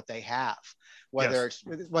talk about what they have, whether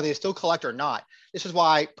they still collect or not. This is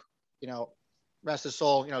why, rest his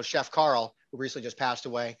soul, Chef Carl, who recently just passed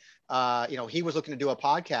away, he was looking to do a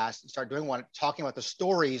podcast and start doing one, talking about the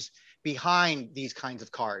stories behind these kinds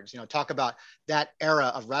of cards, talk about that era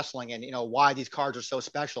of wrestling and, why these cards are so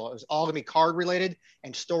special. It was all gonna be card related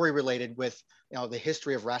and story related with, the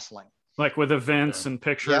history of wrestling. Like with events and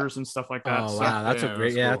pictures and stuff like that. Oh So- wow, that's Yeah, a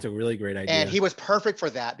great, that's cool. that's a really great idea. And he was perfect for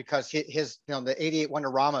that because his the 88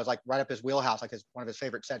 Wonderama is like right up his wheelhouse, like one of his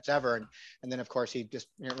favorite sets ever. And then of course he just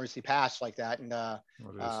recently passed like that. And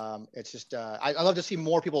it's just I love to see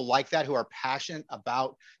more people like that who are passionate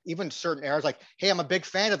about even certain eras. Like, hey, I'm a big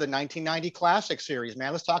fan of the 1990 Classic series,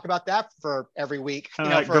 man. Let's talk about that for every week.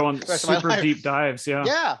 Like for going the rest of my super life. deep dives. Yeah.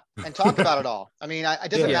 Yeah, and talk about it all. I mean,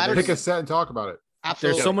 it doesn't matter. Pick a set and talk about it.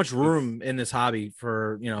 Absolutely. There's so much room in this hobby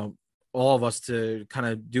for all of us to kind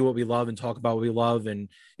of do what we love and talk about what we love and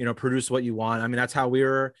produce what you want. I mean, that's how we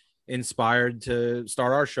were inspired to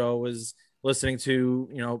start our show, was listening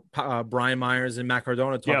to Brian Myers and Matt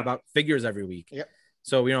Cardona talk about figures every week. Yep.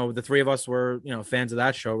 So the three of us were fans of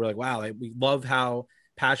that show. We're like, wow, we love how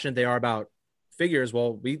passionate they are about figures.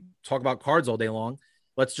 Well, we talk about cards all day long.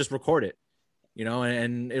 Let's just record it.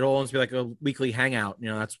 And it'll almost be like a weekly hangout.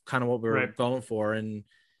 That's kind of what we're going for. And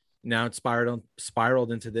now it's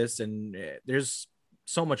spiraled into this, and there's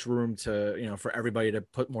so much room to, for everybody to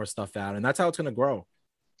put more stuff out. And that's how it's going to grow.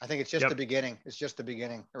 I think it's just the beginning. It's just the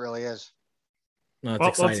beginning. It really is. No, it's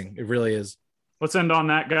exciting. It really is. Let's end on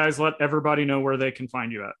that, guys. Let everybody know where they can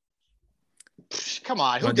find you at. Come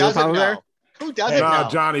on, who Wanna do a doesn't follow know? there? Who doesn't Nah, know?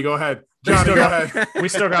 Johnny, go ahead. We Johnny, still go got- ahead. We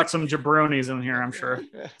still got some jabronis in here, I'm sure.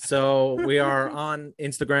 So we are on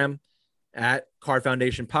Instagram at Card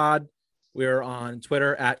Foundation Pod. We're on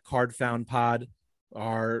Twitter at Card Found Pod.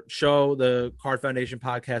 Our show, the Card Foundation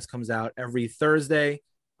Podcast, comes out every Thursday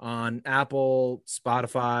on Apple,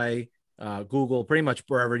 Spotify, Google, pretty much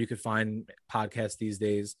wherever you could find podcasts these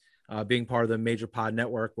days. Being part of the Major Pod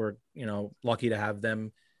Network, we're lucky to have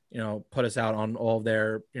them put us out on all of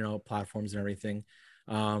their platforms and everything.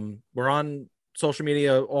 We're on social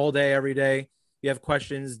media all day, every day. If you have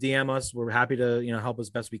questions, DM us. We're happy to help as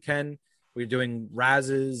best we can. We're doing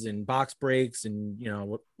razzes and box breaks and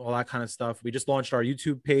all that kind of stuff. We just launched our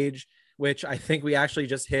YouTube page, which I think we actually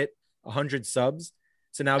just hit 100 subs.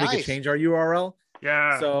 So now we can Nice. change our URL.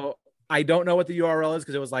 Yeah. So I don't know what the URL is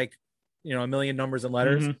because it was like a million numbers and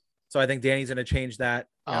letters. Mhm. So I think Danny's going to change that.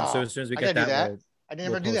 So Oh, as soon as we I get gotta do that, that. I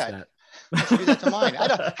we'll never do post that. I should do that to mine.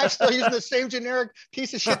 I'm still using the same generic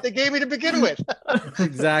piece of shit they gave me to begin with.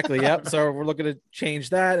 Exactly. Yep. So we're looking to change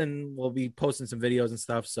that, and we'll be posting some videos and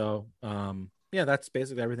stuff. So yeah, that's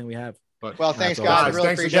basically everything we have. But Well, thanks, all. guys. I Guys, really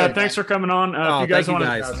thanks appreciate Yeah, it. thanks man. for coming on. If Oh, you guys thank you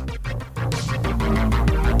want to guys.